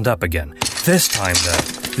to stand up again. This time,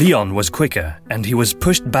 though, Leon was quicker, and he was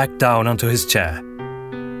pushed back down onto his chair.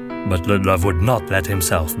 But Ludlov would not let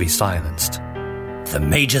himself be silenced. The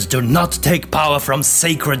mages do not take power from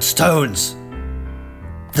sacred stones.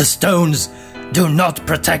 The stones do not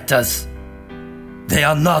protect us. They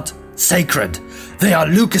are not sacred. They are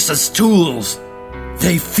Lucas's tools.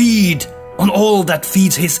 They feed on all that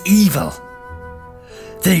feeds his evil.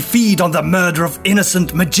 They feed on the murder of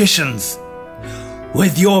innocent magicians.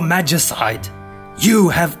 With your magicide, you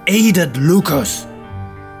have aided Lucas.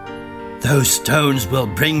 Those stones will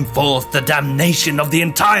bring forth the damnation of the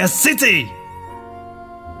entire city.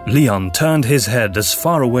 Leon turned his head as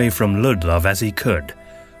far away from Ludlov as he could,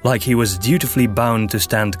 like he was dutifully bound to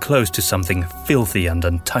stand close to something filthy and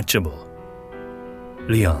untouchable.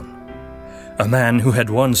 Leon, a man who had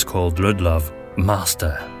once called Ludlov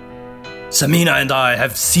Master. Samina and I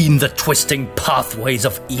have seen the twisting pathways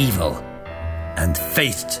of evil and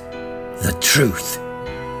faced the truth.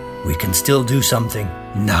 We can still do something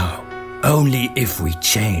now, only if we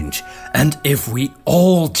change. And if we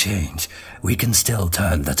all change, we can still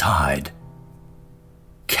turn the tide.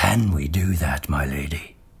 Can we do that, my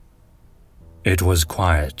lady? It was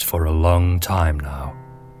quiet for a long time now.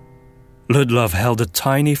 Ludlov held a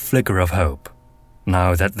tiny flicker of hope,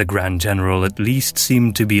 now that the Grand General at least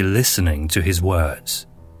seemed to be listening to his words.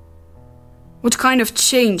 What kind of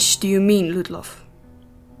change do you mean, Ludlov?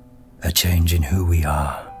 A change in who we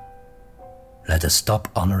are. Let us stop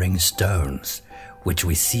honoring stones, which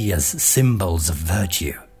we see as symbols of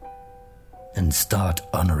virtue, and start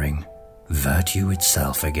honoring virtue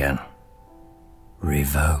itself again.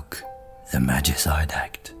 Revoke the Magicide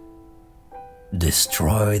Act.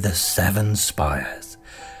 Destroy the 7 spires,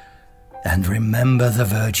 and remember the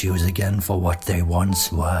virtues again for what they once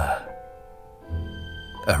were.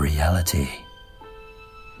 A reality.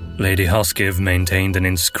 Lady Hoskiv maintained an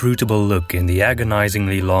inscrutable look in the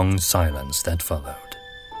agonizingly long silence that followed.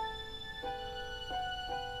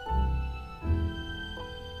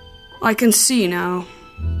 I can see now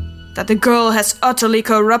that the girl has utterly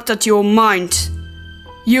corrupted your mind.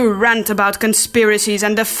 You rant about conspiracies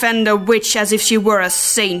and defend a witch as if she were a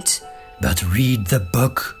saint. But read the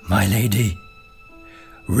book, my lady.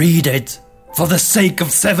 Read it For the sake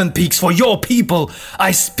of Seven Peaks, for your people,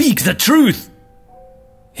 I speak the truth.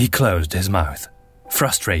 He closed his mouth,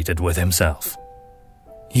 frustrated with himself.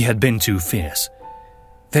 He had been too fierce.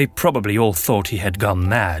 They probably all thought he had gone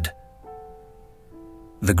mad.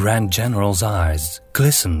 The Grand General's eyes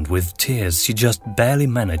glistened with tears she just barely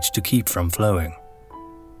managed to keep from flowing.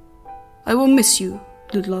 I will miss you,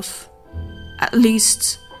 Ludlov. At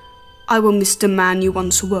least, I will miss the man you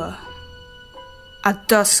once were. At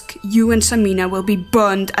dusk, you and Samina will be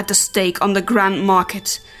burned at the stake on the Grand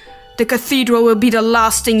Market. The cathedral will be the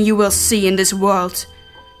last thing you will see in this world.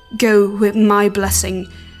 Go with my blessing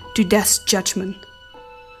to death's judgment.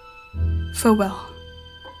 Farewell,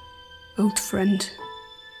 old friend.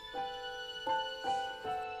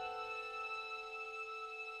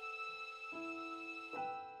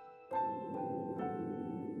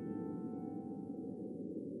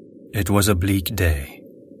 It was a bleak day.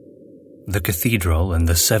 The cathedral and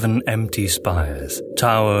the 7 empty spires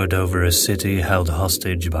towered over a city held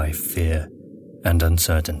hostage by fear and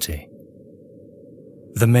uncertainty.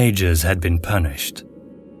 The mages had been punished,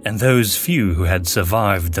 and those few who had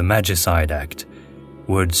survived the Magicide Act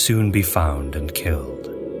would soon be found and killed.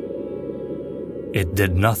 It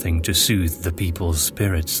did nothing to soothe the people's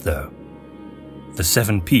spirits, though. The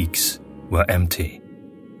 7 peaks were empty.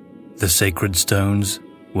 The sacred stones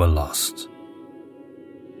were lost.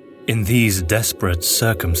 In these desperate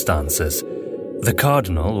circumstances, the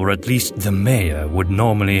cardinal, or at least the mayor, would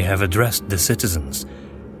normally have addressed the citizens,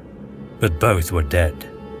 but both were dead.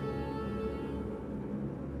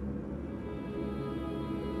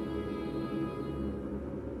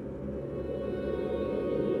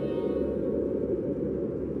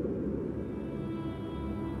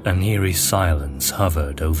 An eerie silence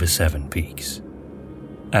hovered over 7 Peaks.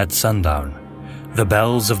 At sundown, the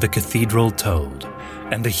bells of the cathedral tolled,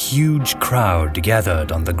 and a huge crowd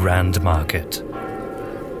gathered on the Grand Market.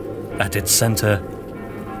 At its center,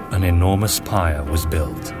 an enormous pyre was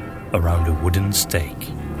built around a wooden stake.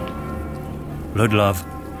 Ludlov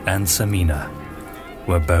and Samina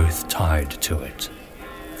were both tied to it,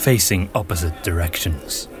 facing opposite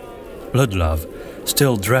directions. Ludlov,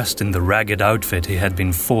 still dressed in the ragged outfit he had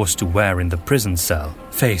been forced to wear in the prison cell,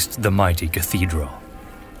 faced the mighty cathedral.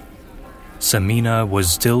 Samina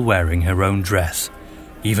was still wearing her own dress,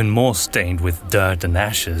 even more stained with dirt and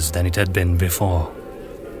ashes than it had been before.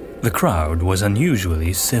 The crowd was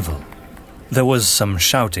unusually civil. There was some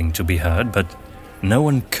shouting to be heard, but no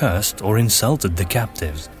one cursed or insulted the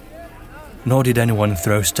captives, nor did anyone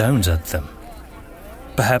throw stones at them.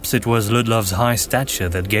 Perhaps it was Ludlov's high stature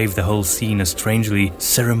that gave the whole scene a strangely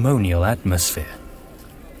ceremonial atmosphere.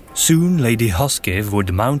 Soon Lady Hoskiv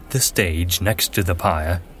would mount the stage next to the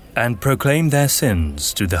pyre and proclaim their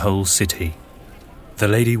sins to the whole city. The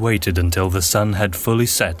lady waited until the sun had fully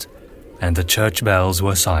set and the church bells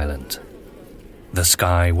were silent. The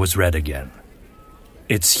sky was red again.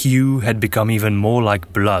 Its hue had become even more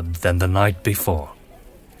like blood than the night before.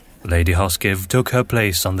 Lady Hoskiv took her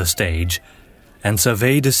place on the stage and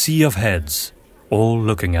surveyed a sea of heads, all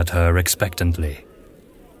looking at her expectantly.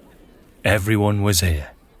 Everyone was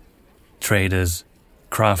here. Traders,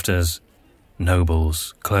 crafters,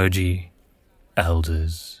 nobles, clergy,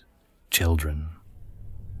 elders, children.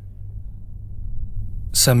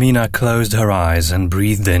 Samina closed her eyes and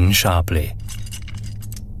breathed in sharply.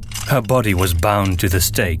 Her body was bound to the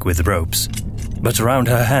stake with ropes, but around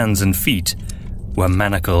her hands and feet were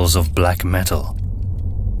manacles of black metal.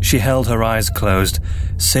 She held her eyes closed,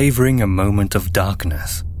 savoring a moment of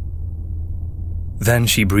darkness. Then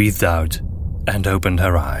she breathed out and opened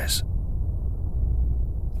her eyes.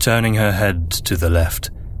 Turning her head to the left,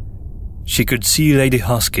 she could see Lady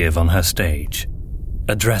Hoskiv on her stage,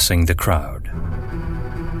 addressing the crowd.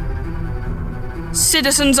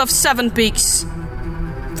 Citizens of 7 Peaks,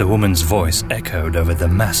 the woman's voice echoed over the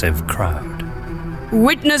massive crowd.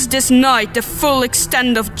 Witness this night the full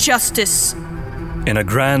extent of justice. In a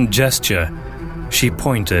grand gesture, she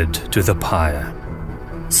pointed to the pyre.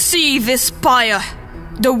 See this pyre,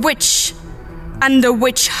 the witch and the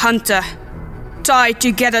witch hunter, tied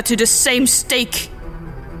together to the same stake.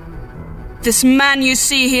 This man you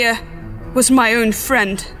see here was my own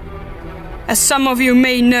friend. As some of you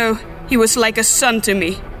may know, he was like a son to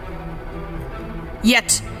me.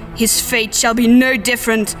 Yet his fate shall be no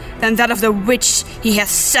different than that of the witch he has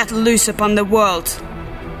set loose upon the world.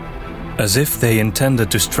 As if they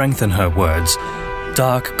intended to strengthen her words,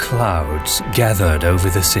 dark clouds gathered over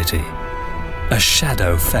the city. A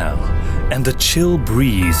shadow fell, and a chill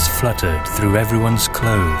breeze fluttered through everyone's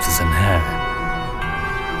clothes and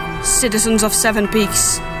hair. Citizens of 7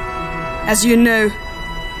 Peaks, as you know,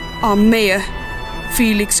 our mayor,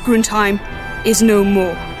 Felix Grundheim, is no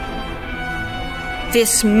more.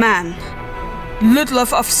 This man,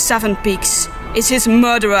 Ludlov of Seven Peaks, is his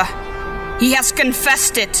murderer. He has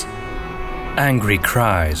confessed it. Angry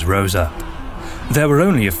cries rose up. There were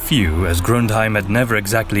only a few, as Grundheim had never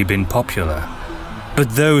exactly been popular.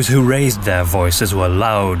 But those who raised their voices were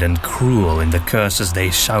loud and cruel in the curses they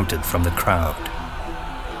shouted from the crowd.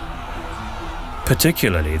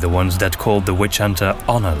 Particularly the ones that called the witch hunter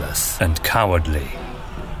honorless and cowardly.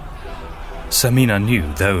 Samina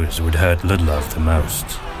knew those would hurt Ludlov the most.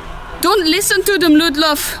 Don't listen to them,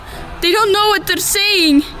 Ludlov. They don't know what they're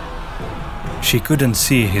saying. She couldn't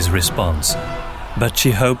see his response, but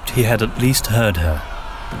she hoped he had at least heard her.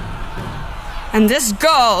 And this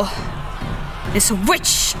girl, this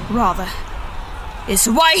witch, rather, is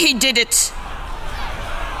why he did it.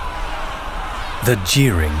 The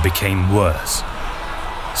jeering became worse.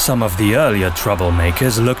 Some of the earlier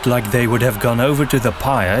troublemakers looked like they would have gone over to the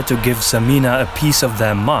pyre to give Samina a piece of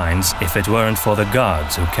their minds if it weren't for the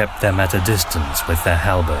guards who kept them at a distance with their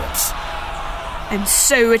halberds. And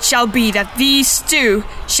so it shall be that these two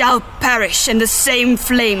shall perish in the same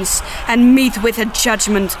flames and meet with the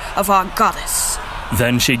judgment of our goddess.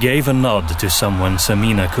 Then she gave a nod to someone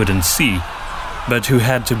Samina couldn't see, but who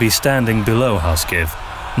had to be standing below Hoskiv,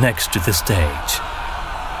 next to the stage.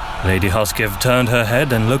 Lady Hoskiv turned her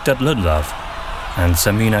head and looked at Ludlov, and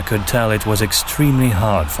Samina could tell it was extremely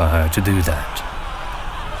hard for her to do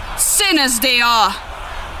that. Sinners they are!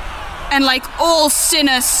 And like all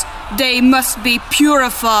sinners, they must be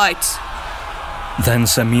purified. Then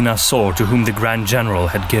Samina saw to whom the Grand General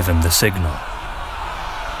had given the signal.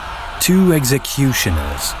 2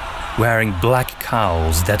 executioners, wearing black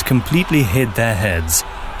cowls that completely hid their heads,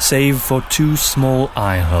 save for 2 small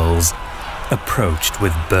eye holes, approached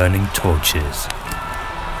with burning torches.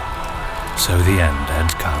 So the end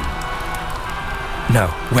had come.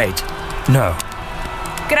 No, wait, no.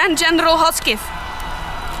 Grand General Hoskiv.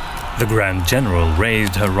 The Grand General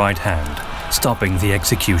raised her right hand, stopping the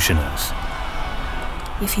executioners.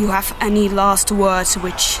 If you have any last words,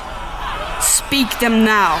 witch, speak them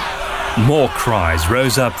now. More cries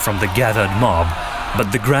rose up from the gathered mob,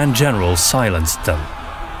 but the Grand General silenced them.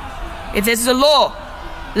 It is the law.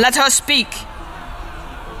 Let her speak.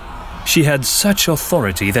 She had such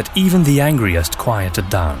authority that even the angriest quieted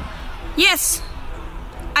down. Yes,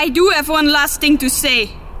 I do have one last thing to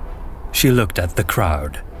say. She looked at the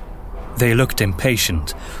crowd. They looked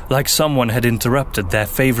impatient, like someone had interrupted their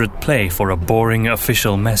favorite play for a boring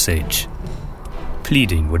official message.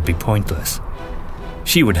 Pleading would be pointless.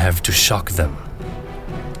 She would have to shock them.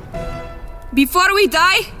 Before we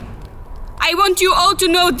die, I want you all to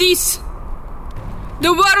know this.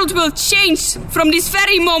 The world will change from this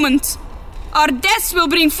very moment. Our deaths will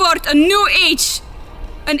bring forth a new age.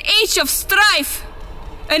 An age of strife.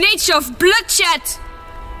 An age of bloodshed.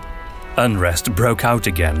 Unrest broke out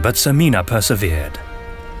again, but Samina persevered.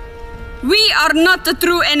 We are not the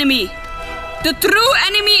true enemy. The true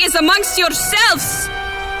enemy is amongst yourselves.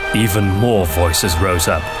 Even more voices rose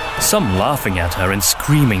up, some laughing at her and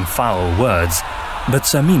screaming foul words. But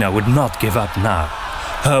Samina would not give up now.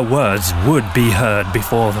 Her words would be heard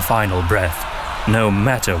before the final breath, no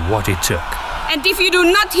matter what it took. And if you do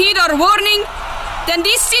not heed our warning, then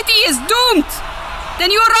this city is doomed.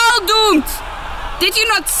 Then you are all doomed. Did you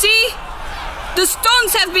not see? The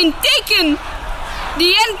stones have been taken.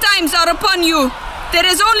 The end times are upon you. There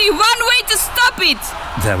is only one way to stop it.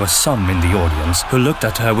 There were some in the audience who looked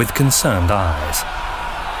at her with concerned eyes.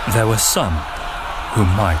 There were some who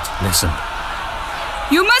might listen.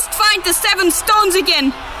 You must find the 7 stones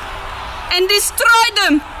again and destroy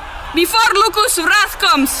them before Luku's wrath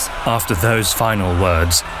comes. After those final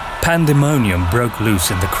words, pandemonium broke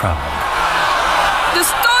loose in the crowd. The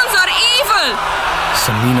stones are evil!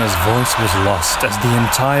 Samina's voice was lost as the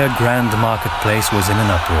entire grand marketplace was in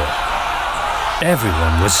an uproar.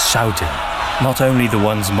 Everyone was shouting, not only the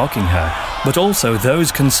ones mocking her, but also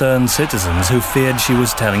those concerned citizens who feared she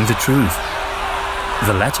was telling the truth.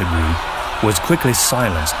 The latter group was quickly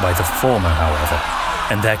silenced by the former, however,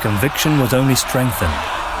 and their conviction was only strengthened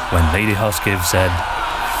when Lady Hoskiv said,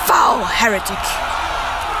 Foul heretic!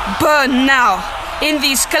 Burn now in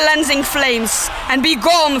these cleansing flames and be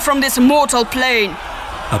gone from this mortal plane.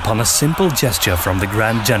 Upon a simple gesture from the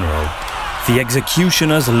Grand General, the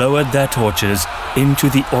executioners lowered their torches into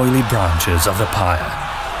the oily branches of the pyre.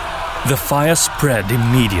 The fire spread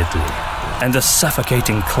immediately, and a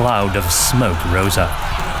suffocating cloud of smoke rose up.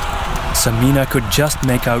 Samina could just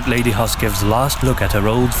make out Lady Hoskiv's last look at her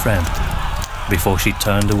old friend before she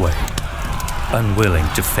turned away, unwilling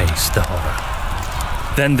to face the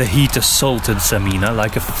horror. Then the heat assaulted Samina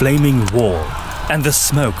like a flaming wall, and the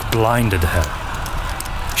smoke blinded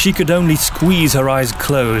her. She could only squeeze her eyes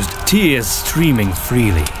closed, tears streaming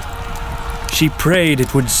freely. She prayed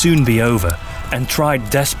it would soon be over, and tried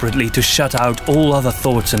desperately to shut out all other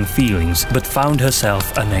thoughts and feelings, but found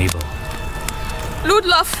herself unable.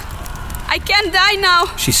 Ludlof, I can't die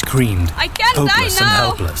now. She screamed, I can't hopeless die and now.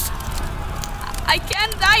 helpless. I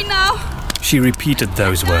can't die now. She repeated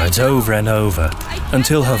those words over and over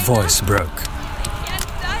until her voice broke. I can't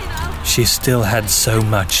die now. She still had so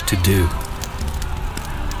much to do.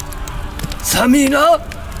 Samina,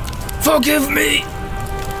 forgive me!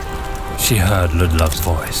 She heard Ludlov's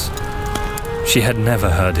voice. She had never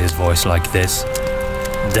heard his voice like this.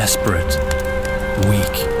 Desperate,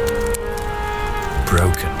 weak,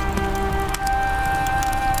 broken.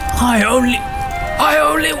 I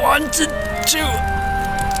only wanted to...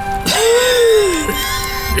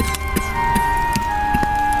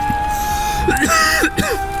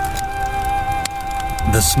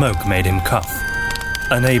 The smoke made him cough,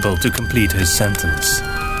 unable to complete his sentence.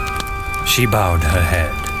 She bowed her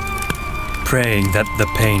head, praying that the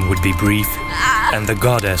pain would be brief and the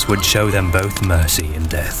goddess would show them both mercy in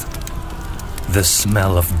death. The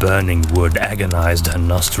smell of burning wood agonized her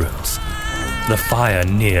nostrils. The fire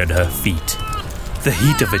neared her feet. The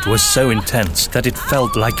heat of it was so intense that it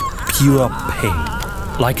felt like pure pain,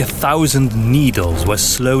 like 1,000 needles were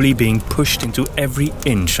slowly being pushed into every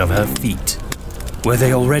inch of her feet. Were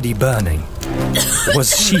they already burning?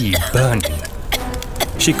 Was she burning?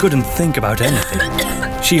 She couldn't think about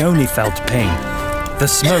anything. She only felt pain. The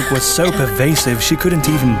smoke was so pervasive she couldn't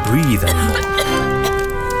even breathe anymore.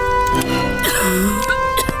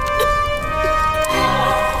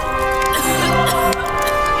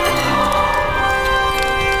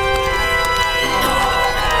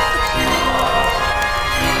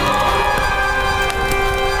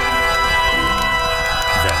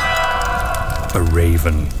 Then, a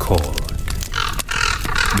raven called.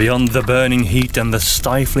 Beyond the burning heat and the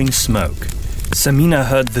stifling smoke, Samina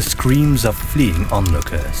heard the screams of fleeing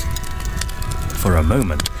onlookers. For a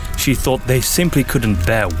moment, she thought they simply couldn't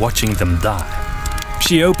bear watching them die.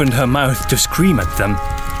 She opened her mouth to scream at them,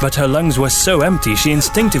 but her lungs were so empty she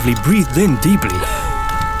instinctively breathed in deeply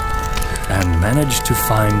and managed to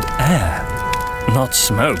find air, not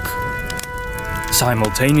smoke.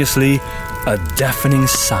 Simultaneously, a deafening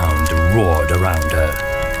sound roared around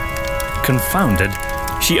her. Confounded,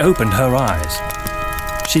 she opened her eyes.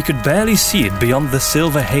 She could barely see it beyond the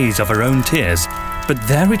silver haze of her own tears, but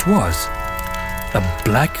there it was. A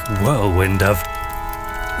black whirlwind of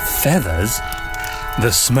feathers.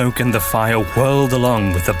 The smoke and the fire whirled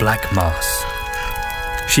along with the black mass.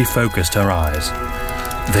 She focused her eyes.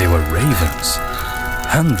 They were ravens.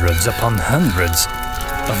 Hundreds upon hundreds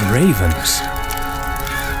of ravens.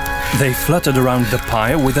 They fluttered around the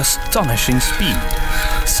pyre with astonishing speed.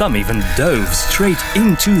 Some even dove straight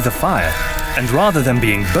into the fire, and rather than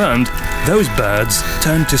being burned, those birds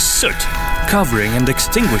turned to soot, covering and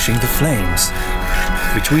extinguishing the flames.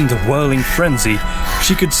 Between the whirling frenzy,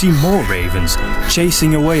 she could see more ravens,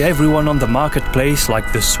 chasing away everyone on the marketplace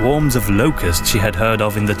like the swarms of locusts she had heard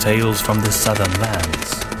of in the tales from the southern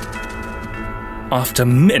lands. After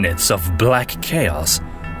minutes of black chaos,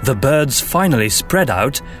 the birds finally spread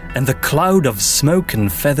out and the cloud of smoke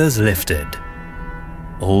and feathers lifted.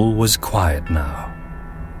 All was quiet now.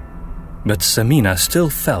 But Samina still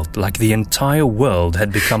felt like the entire world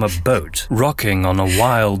had become a boat rocking on a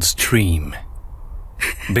wild stream.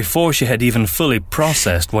 Before she had even fully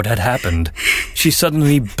processed what had happened, she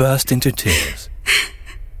suddenly burst into tears,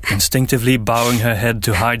 instinctively bowing her head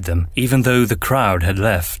to hide them, even though the crowd had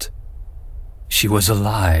left. She was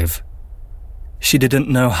alive. She didn't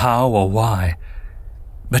know how or why,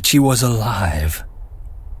 but she was alive.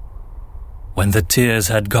 When the tears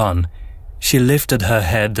had gone, she lifted her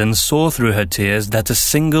head and saw through her tears that a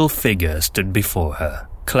single figure stood before her,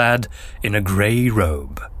 clad in a grey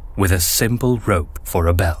robe, with a simple rope for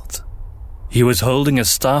a belt. He was holding a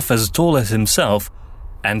staff as tall as himself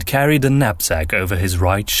and carried a knapsack over his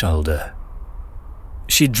right shoulder.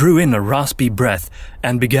 She drew in a raspy breath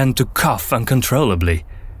and began to cough uncontrollably,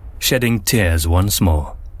 shedding tears once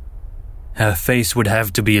more. Her face would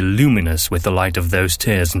have to be luminous with the light of those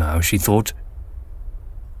tears now, she thought.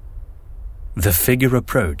 The figure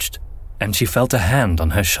approached, and she felt a hand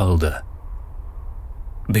on her shoulder.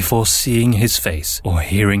 Before seeing his face or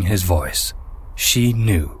hearing his voice, she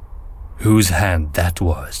knew whose hand that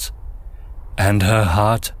was, and her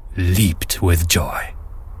heart leaped with joy.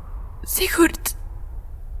 Sigurd!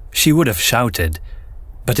 She would have shouted,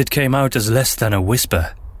 but it came out as less than a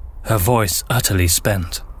whisper, her voice utterly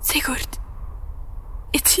spent. Sigurd,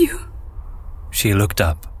 it's you. She looked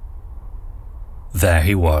up. There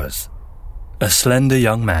he was, a slender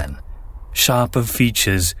young man, sharp of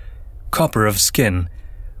features, copper of skin,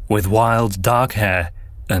 with wild dark hair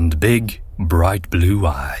and big, bright blue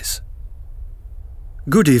eyes.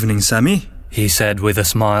 "Good evening, Sammy," he said with a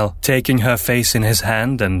smile, taking her face in his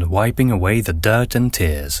hand and wiping away the dirt and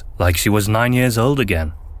tears, like she was 9 years old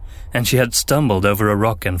again, and she had stumbled over a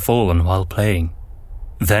rock and fallen while playing.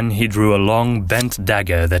 Then he drew a long, bent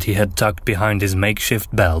dagger that he had tucked behind his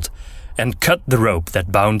makeshift belt and cut the rope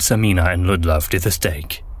that bound Samina and Ludlov to the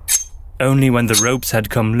stake. Only when the ropes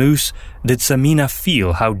had come loose did Samina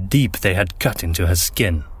feel how deep they had cut into her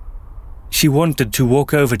skin. She wanted to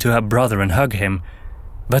walk over to her brother and hug him,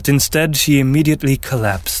 but instead she immediately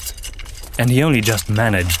collapsed, and he only just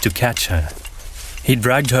managed to catch her. He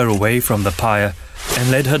dragged her away from the pyre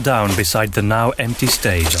and led her down beside the now empty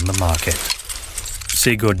stage on the market.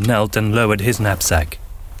 Sigurd knelt and lowered his knapsack.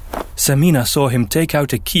 Samina saw him take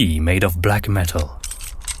out a key made of black metal.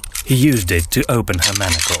 He used it to open her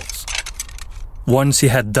manacles. Once he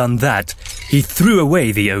had done that, he threw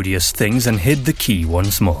away the odious things and hid the key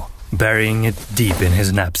once more, burying it deep in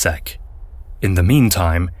his knapsack. In the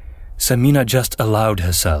meantime, Samina just allowed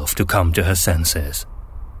herself to come to her senses.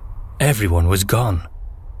 Everyone was gone.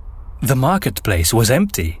 The marketplace was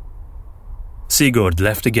empty. Sigurd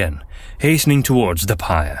left again, hastening towards the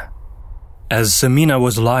pyre. As Samina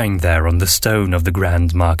was lying there on the stone of the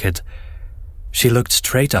grand market, she looked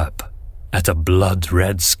straight up at a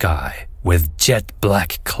blood-red sky with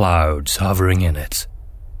jet-black clouds hovering in it.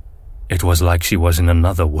 It was like she was in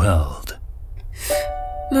another world.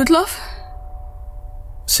 Ludlov?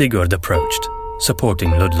 Sigurd approached,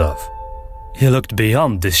 supporting Ludlov. He looked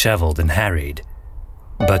beyond disheveled and harried,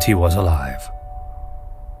 but he was alive.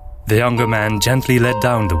 The younger man gently led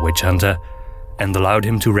down the witch hunter and allowed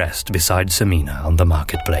him to rest beside Samina on the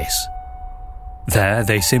marketplace. There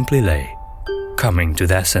they simply lay, coming to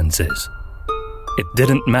their senses. It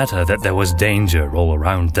didn't matter that there was danger all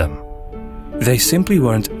around them. They simply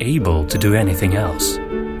weren't able to do anything else.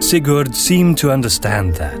 Sigurd seemed to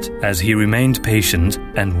understand that, as he remained patient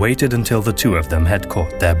and waited until the two of them had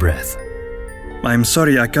caught their breath. "I'm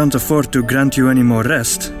sorry I can't afford to grant you any more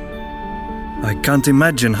rest. I can't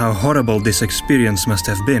imagine how horrible this experience must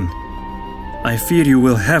have been. I fear you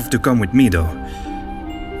will have to come with me, though.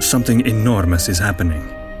 Something enormous is happening."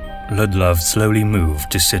 Ludlov slowly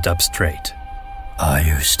moved to sit up straight. Are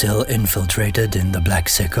you still infiltrated in the Black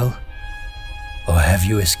Sickle? Or have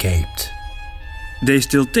you escaped? They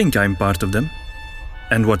still think I'm part of them.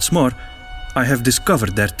 And what's more, I have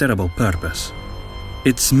discovered their terrible purpose.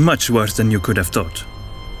 It's much worse than you could have thought.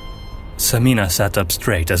 Samina sat up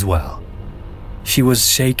straight as well. She was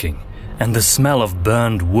shaking, and the smell of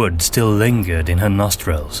burned wood still lingered in her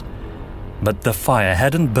nostrils. But the fire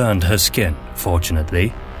hadn't burned her skin,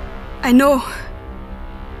 fortunately. I know.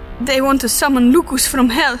 They want to summon Lucus from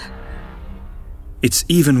hell. It's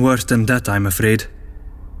even worse than that, I'm afraid.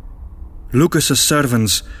 Lucas's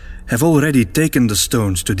servants have already taken the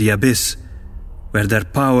stones to the abyss, where their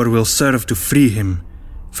power will serve to free him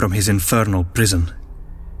from his infernal prison.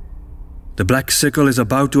 The Black Sickle is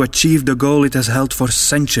about to achieve the goal it has held for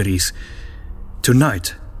centuries.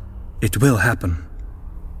 Tonight, it will happen.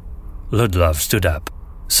 Ludlov stood up.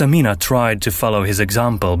 Samina tried to follow his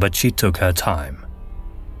example, but she took her time.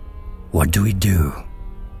 What do we do?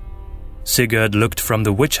 Sigurd looked from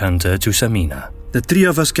the witch hunter to Samina. The three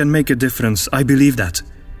of us can make a difference, I believe that.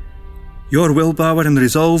 Your willpower and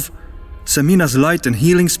resolve, Samina's light and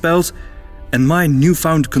healing spells, and my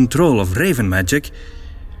newfound control of raven magic,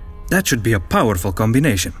 that should be a powerful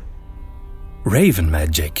combination. Raven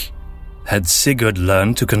magic? Had Sigurd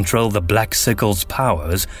learned to control the Black Sickle's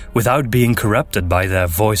powers without being corrupted by their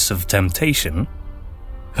voice of temptation?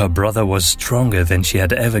 Her brother was stronger than she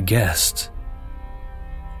had ever guessed.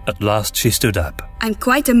 At last she stood up. I'm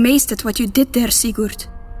quite amazed at what you did there, Sigurd.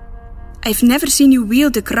 I've never seen you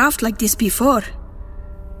wield a craft like this before.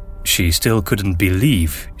 She still couldn't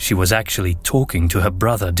believe she was actually talking to her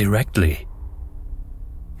brother directly.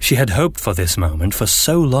 She had hoped for this moment for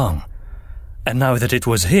so long, and now that it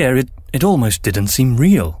was here, it almost didn't seem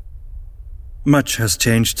real. Much has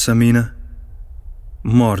changed, Samina.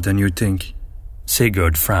 More than you think.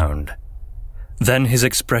 Sigurd frowned. Then his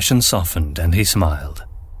expression softened and he smiled.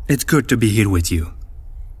 It's good to be here with you.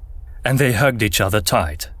 And they hugged each other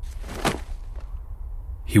tight.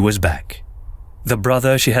 He was back. The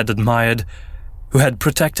brother she had admired, who had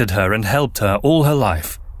protected her and helped her all her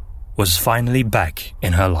life, was finally back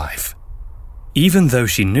in her life. Even though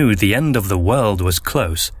she knew the end of the world was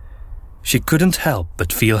close, she couldn't help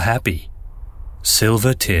but feel happy.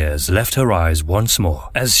 Silver tears left her eyes once more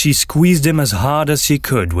as she squeezed him as hard as she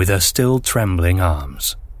could with her still trembling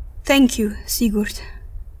arms. Thank you, Sigurd.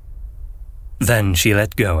 Then she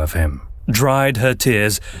let go of him, dried her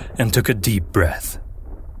tears, and took a deep breath.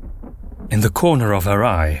 In the corner of her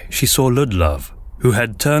eye, she saw Ludlov, who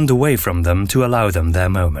had turned away from them to allow them their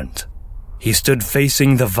moment. He stood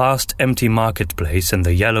facing the vast empty marketplace and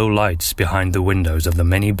the yellow lights behind the windows of the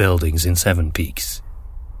many buildings in Seven Peaks.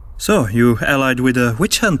 So, you allied with a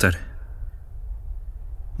witch hunter?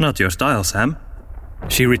 Not your style, Sam.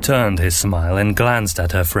 She returned his smile and glanced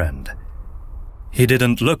at her friend. He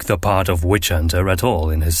didn't look the part of witch hunter at all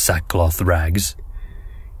in his sackcloth rags.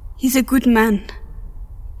 He's a good man.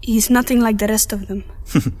 He's nothing like the rest of them.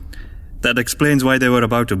 That explains why they were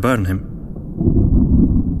about to burn him.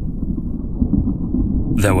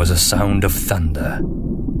 There was a sound of thunder,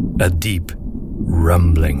 a deep,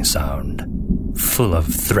 rumbling sound, full of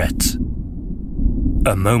threat.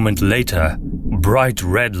 A moment later, bright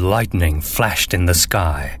red lightning flashed in the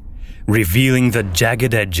sky, revealing the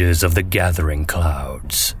jagged edges of the gathering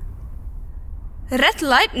clouds. Red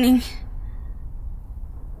lightning?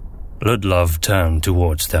 Ludlov turned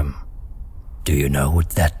towards them. Do you know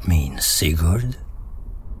what that means, Sigurd?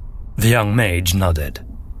 The young mage nodded.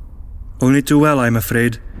 Only too well, I'm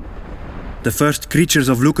afraid. The first creatures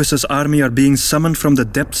of Lucas's army are being summoned from the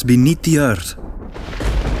depths beneath the earth.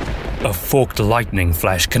 A forked lightning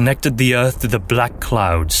flash connected the earth to the black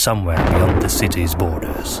clouds somewhere beyond the city's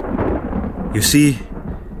borders. You see,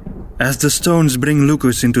 as the stones bring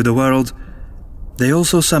Lucas into the world, they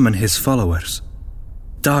also summon his followers.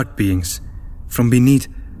 Dark beings, from beneath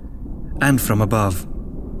and from above.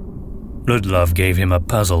 Ludlov gave him a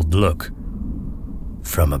puzzled look.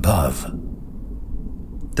 From above?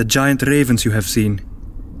 The giant ravens you have seen,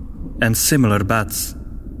 and similar bats.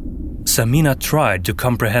 Samina tried to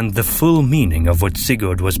comprehend the full meaning of what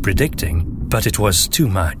Sigurd was predicting, but it was too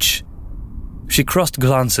much. She crossed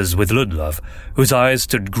glances with Ludlov, whose eyes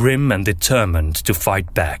stood grim and determined to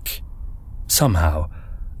fight back. Somehow,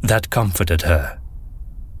 that comforted her.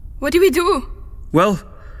 What do we do? Well,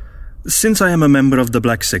 since I am a member of the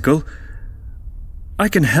Black Sickle, I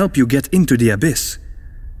can help you get into the Abyss.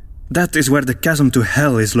 That is where the chasm to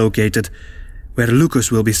hell is located, where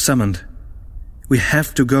Lucas will be summoned. We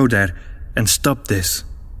have to go there and stop this.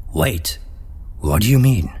 Wait, what do you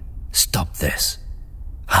mean, stop this?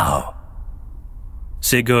 How?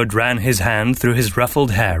 Sigurd ran his hand through his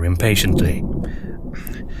ruffled hair impatiently.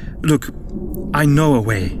 Look, I know a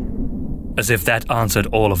way. As if that answered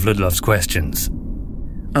all of Ludlov's questions.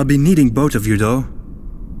 I'll be needing both of you, though.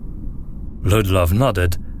 Ludlov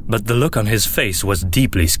nodded, but the look on his face was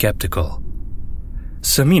deeply skeptical.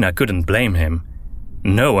 Samina couldn't blame him.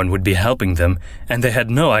 No one would be helping them, and they had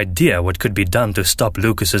no idea what could be done to stop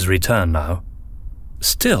Lucas's return now.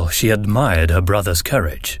 Still, she admired her brother's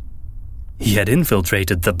courage. He had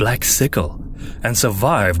infiltrated the Black Sickle and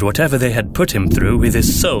survived whatever they had put him through with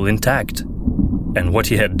his soul intact. And what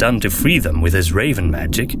he had done to free them with his raven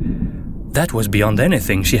magic, that was beyond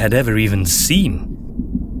anything she had ever even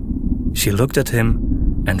seen. She looked at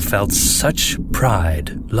him and felt such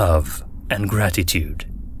pride, love, and gratitude.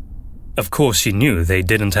 Of course, she knew they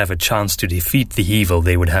didn't have a chance to defeat the evil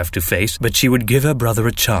they would have to face, but she would give her brother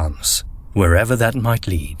a chance, wherever that might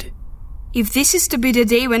lead. If this is to be the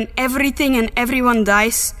day when everything and everyone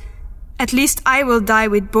dies, at least I will die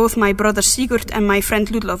with both my brother Sigurd and my friend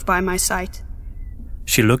Ludlov by my side.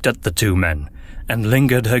 She looked at the two men and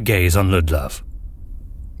lingered her gaze on Ludlov.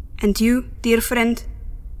 And you, dear friend?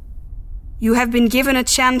 You have been given a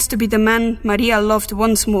chance to be the man Maria loved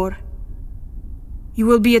once more. You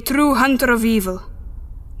will be a true hunter of evil,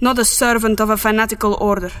 not a servant of a fanatical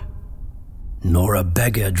order. Nor a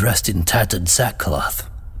beggar dressed in tattered sackcloth.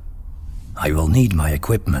 I will need my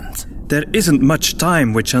equipment. There isn't much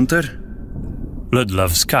time, Witch Hunter.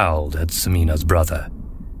 Ludlov scowled at Samina's brother.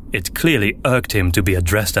 It clearly irked him to be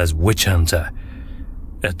addressed as Witch Hunter,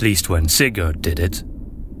 at least when Sigurd did it.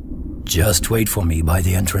 Just wait for me by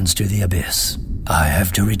the entrance to the Abyss. I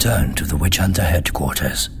have to return to the Witch Hunter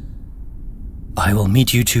headquarters. I will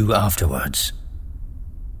meet you two afterwards.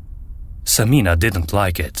 Samina didn't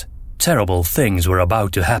like it. Terrible things were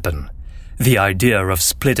about to happen. The idea of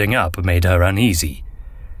splitting up made her uneasy.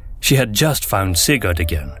 She had just found Sigurd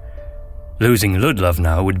again. Losing Ludlov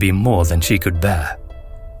now would be more than she could bear.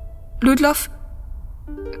 Ludlov,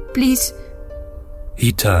 please.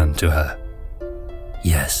 He turned to her.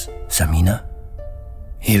 Yes, Samina?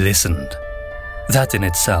 He listened. That in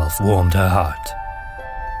itself warmed her heart.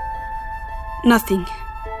 Nothing.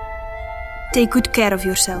 Take good care of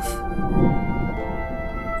yourself.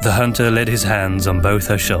 The hunter laid his hands on both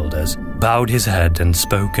her shoulders bowed his head and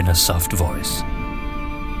spoke in a soft voice.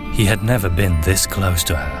 He had never been this close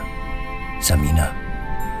to her. Samina,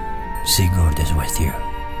 Sigurd is with you.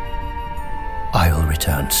 I will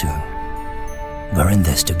return soon. We're in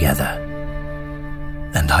this together.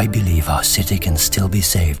 And I believe our city can still be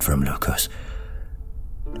saved from Lucas.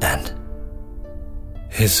 And...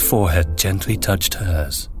 His forehead gently touched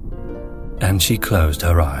hers, and she closed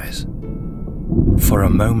her eyes. For a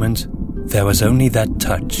moment, there was only that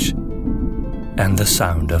touch and the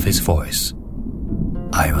sound of his voice.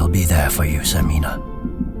 I will be there for you, Samina,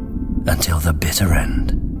 until the bitter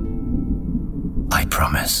end. I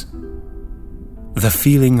promise. The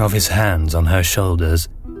feeling of his hands on her shoulders,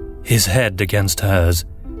 his head against hers,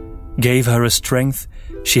 gave her a strength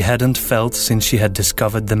she hadn't felt since she had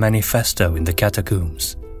discovered the manifesto in the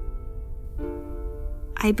catacombs.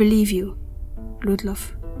 I believe you,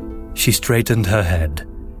 Ludlof. She straightened her head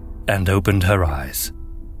and opened her eyes.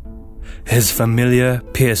 His familiar,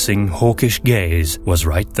 piercing, hawkish gaze was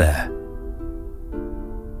right there.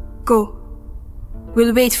 Go.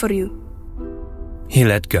 We'll wait for you. He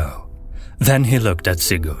let go. Then he looked at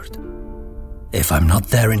Sigurd. If I'm not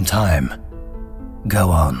there in time, go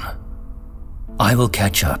on. I will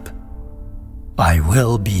catch up. I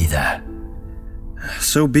will be there.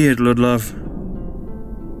 So be it, Ludlov.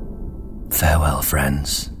 Farewell,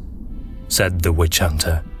 friends, said the witch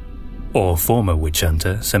hunter. Or former witch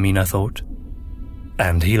hunter, Samina thought.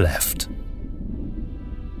 And he left.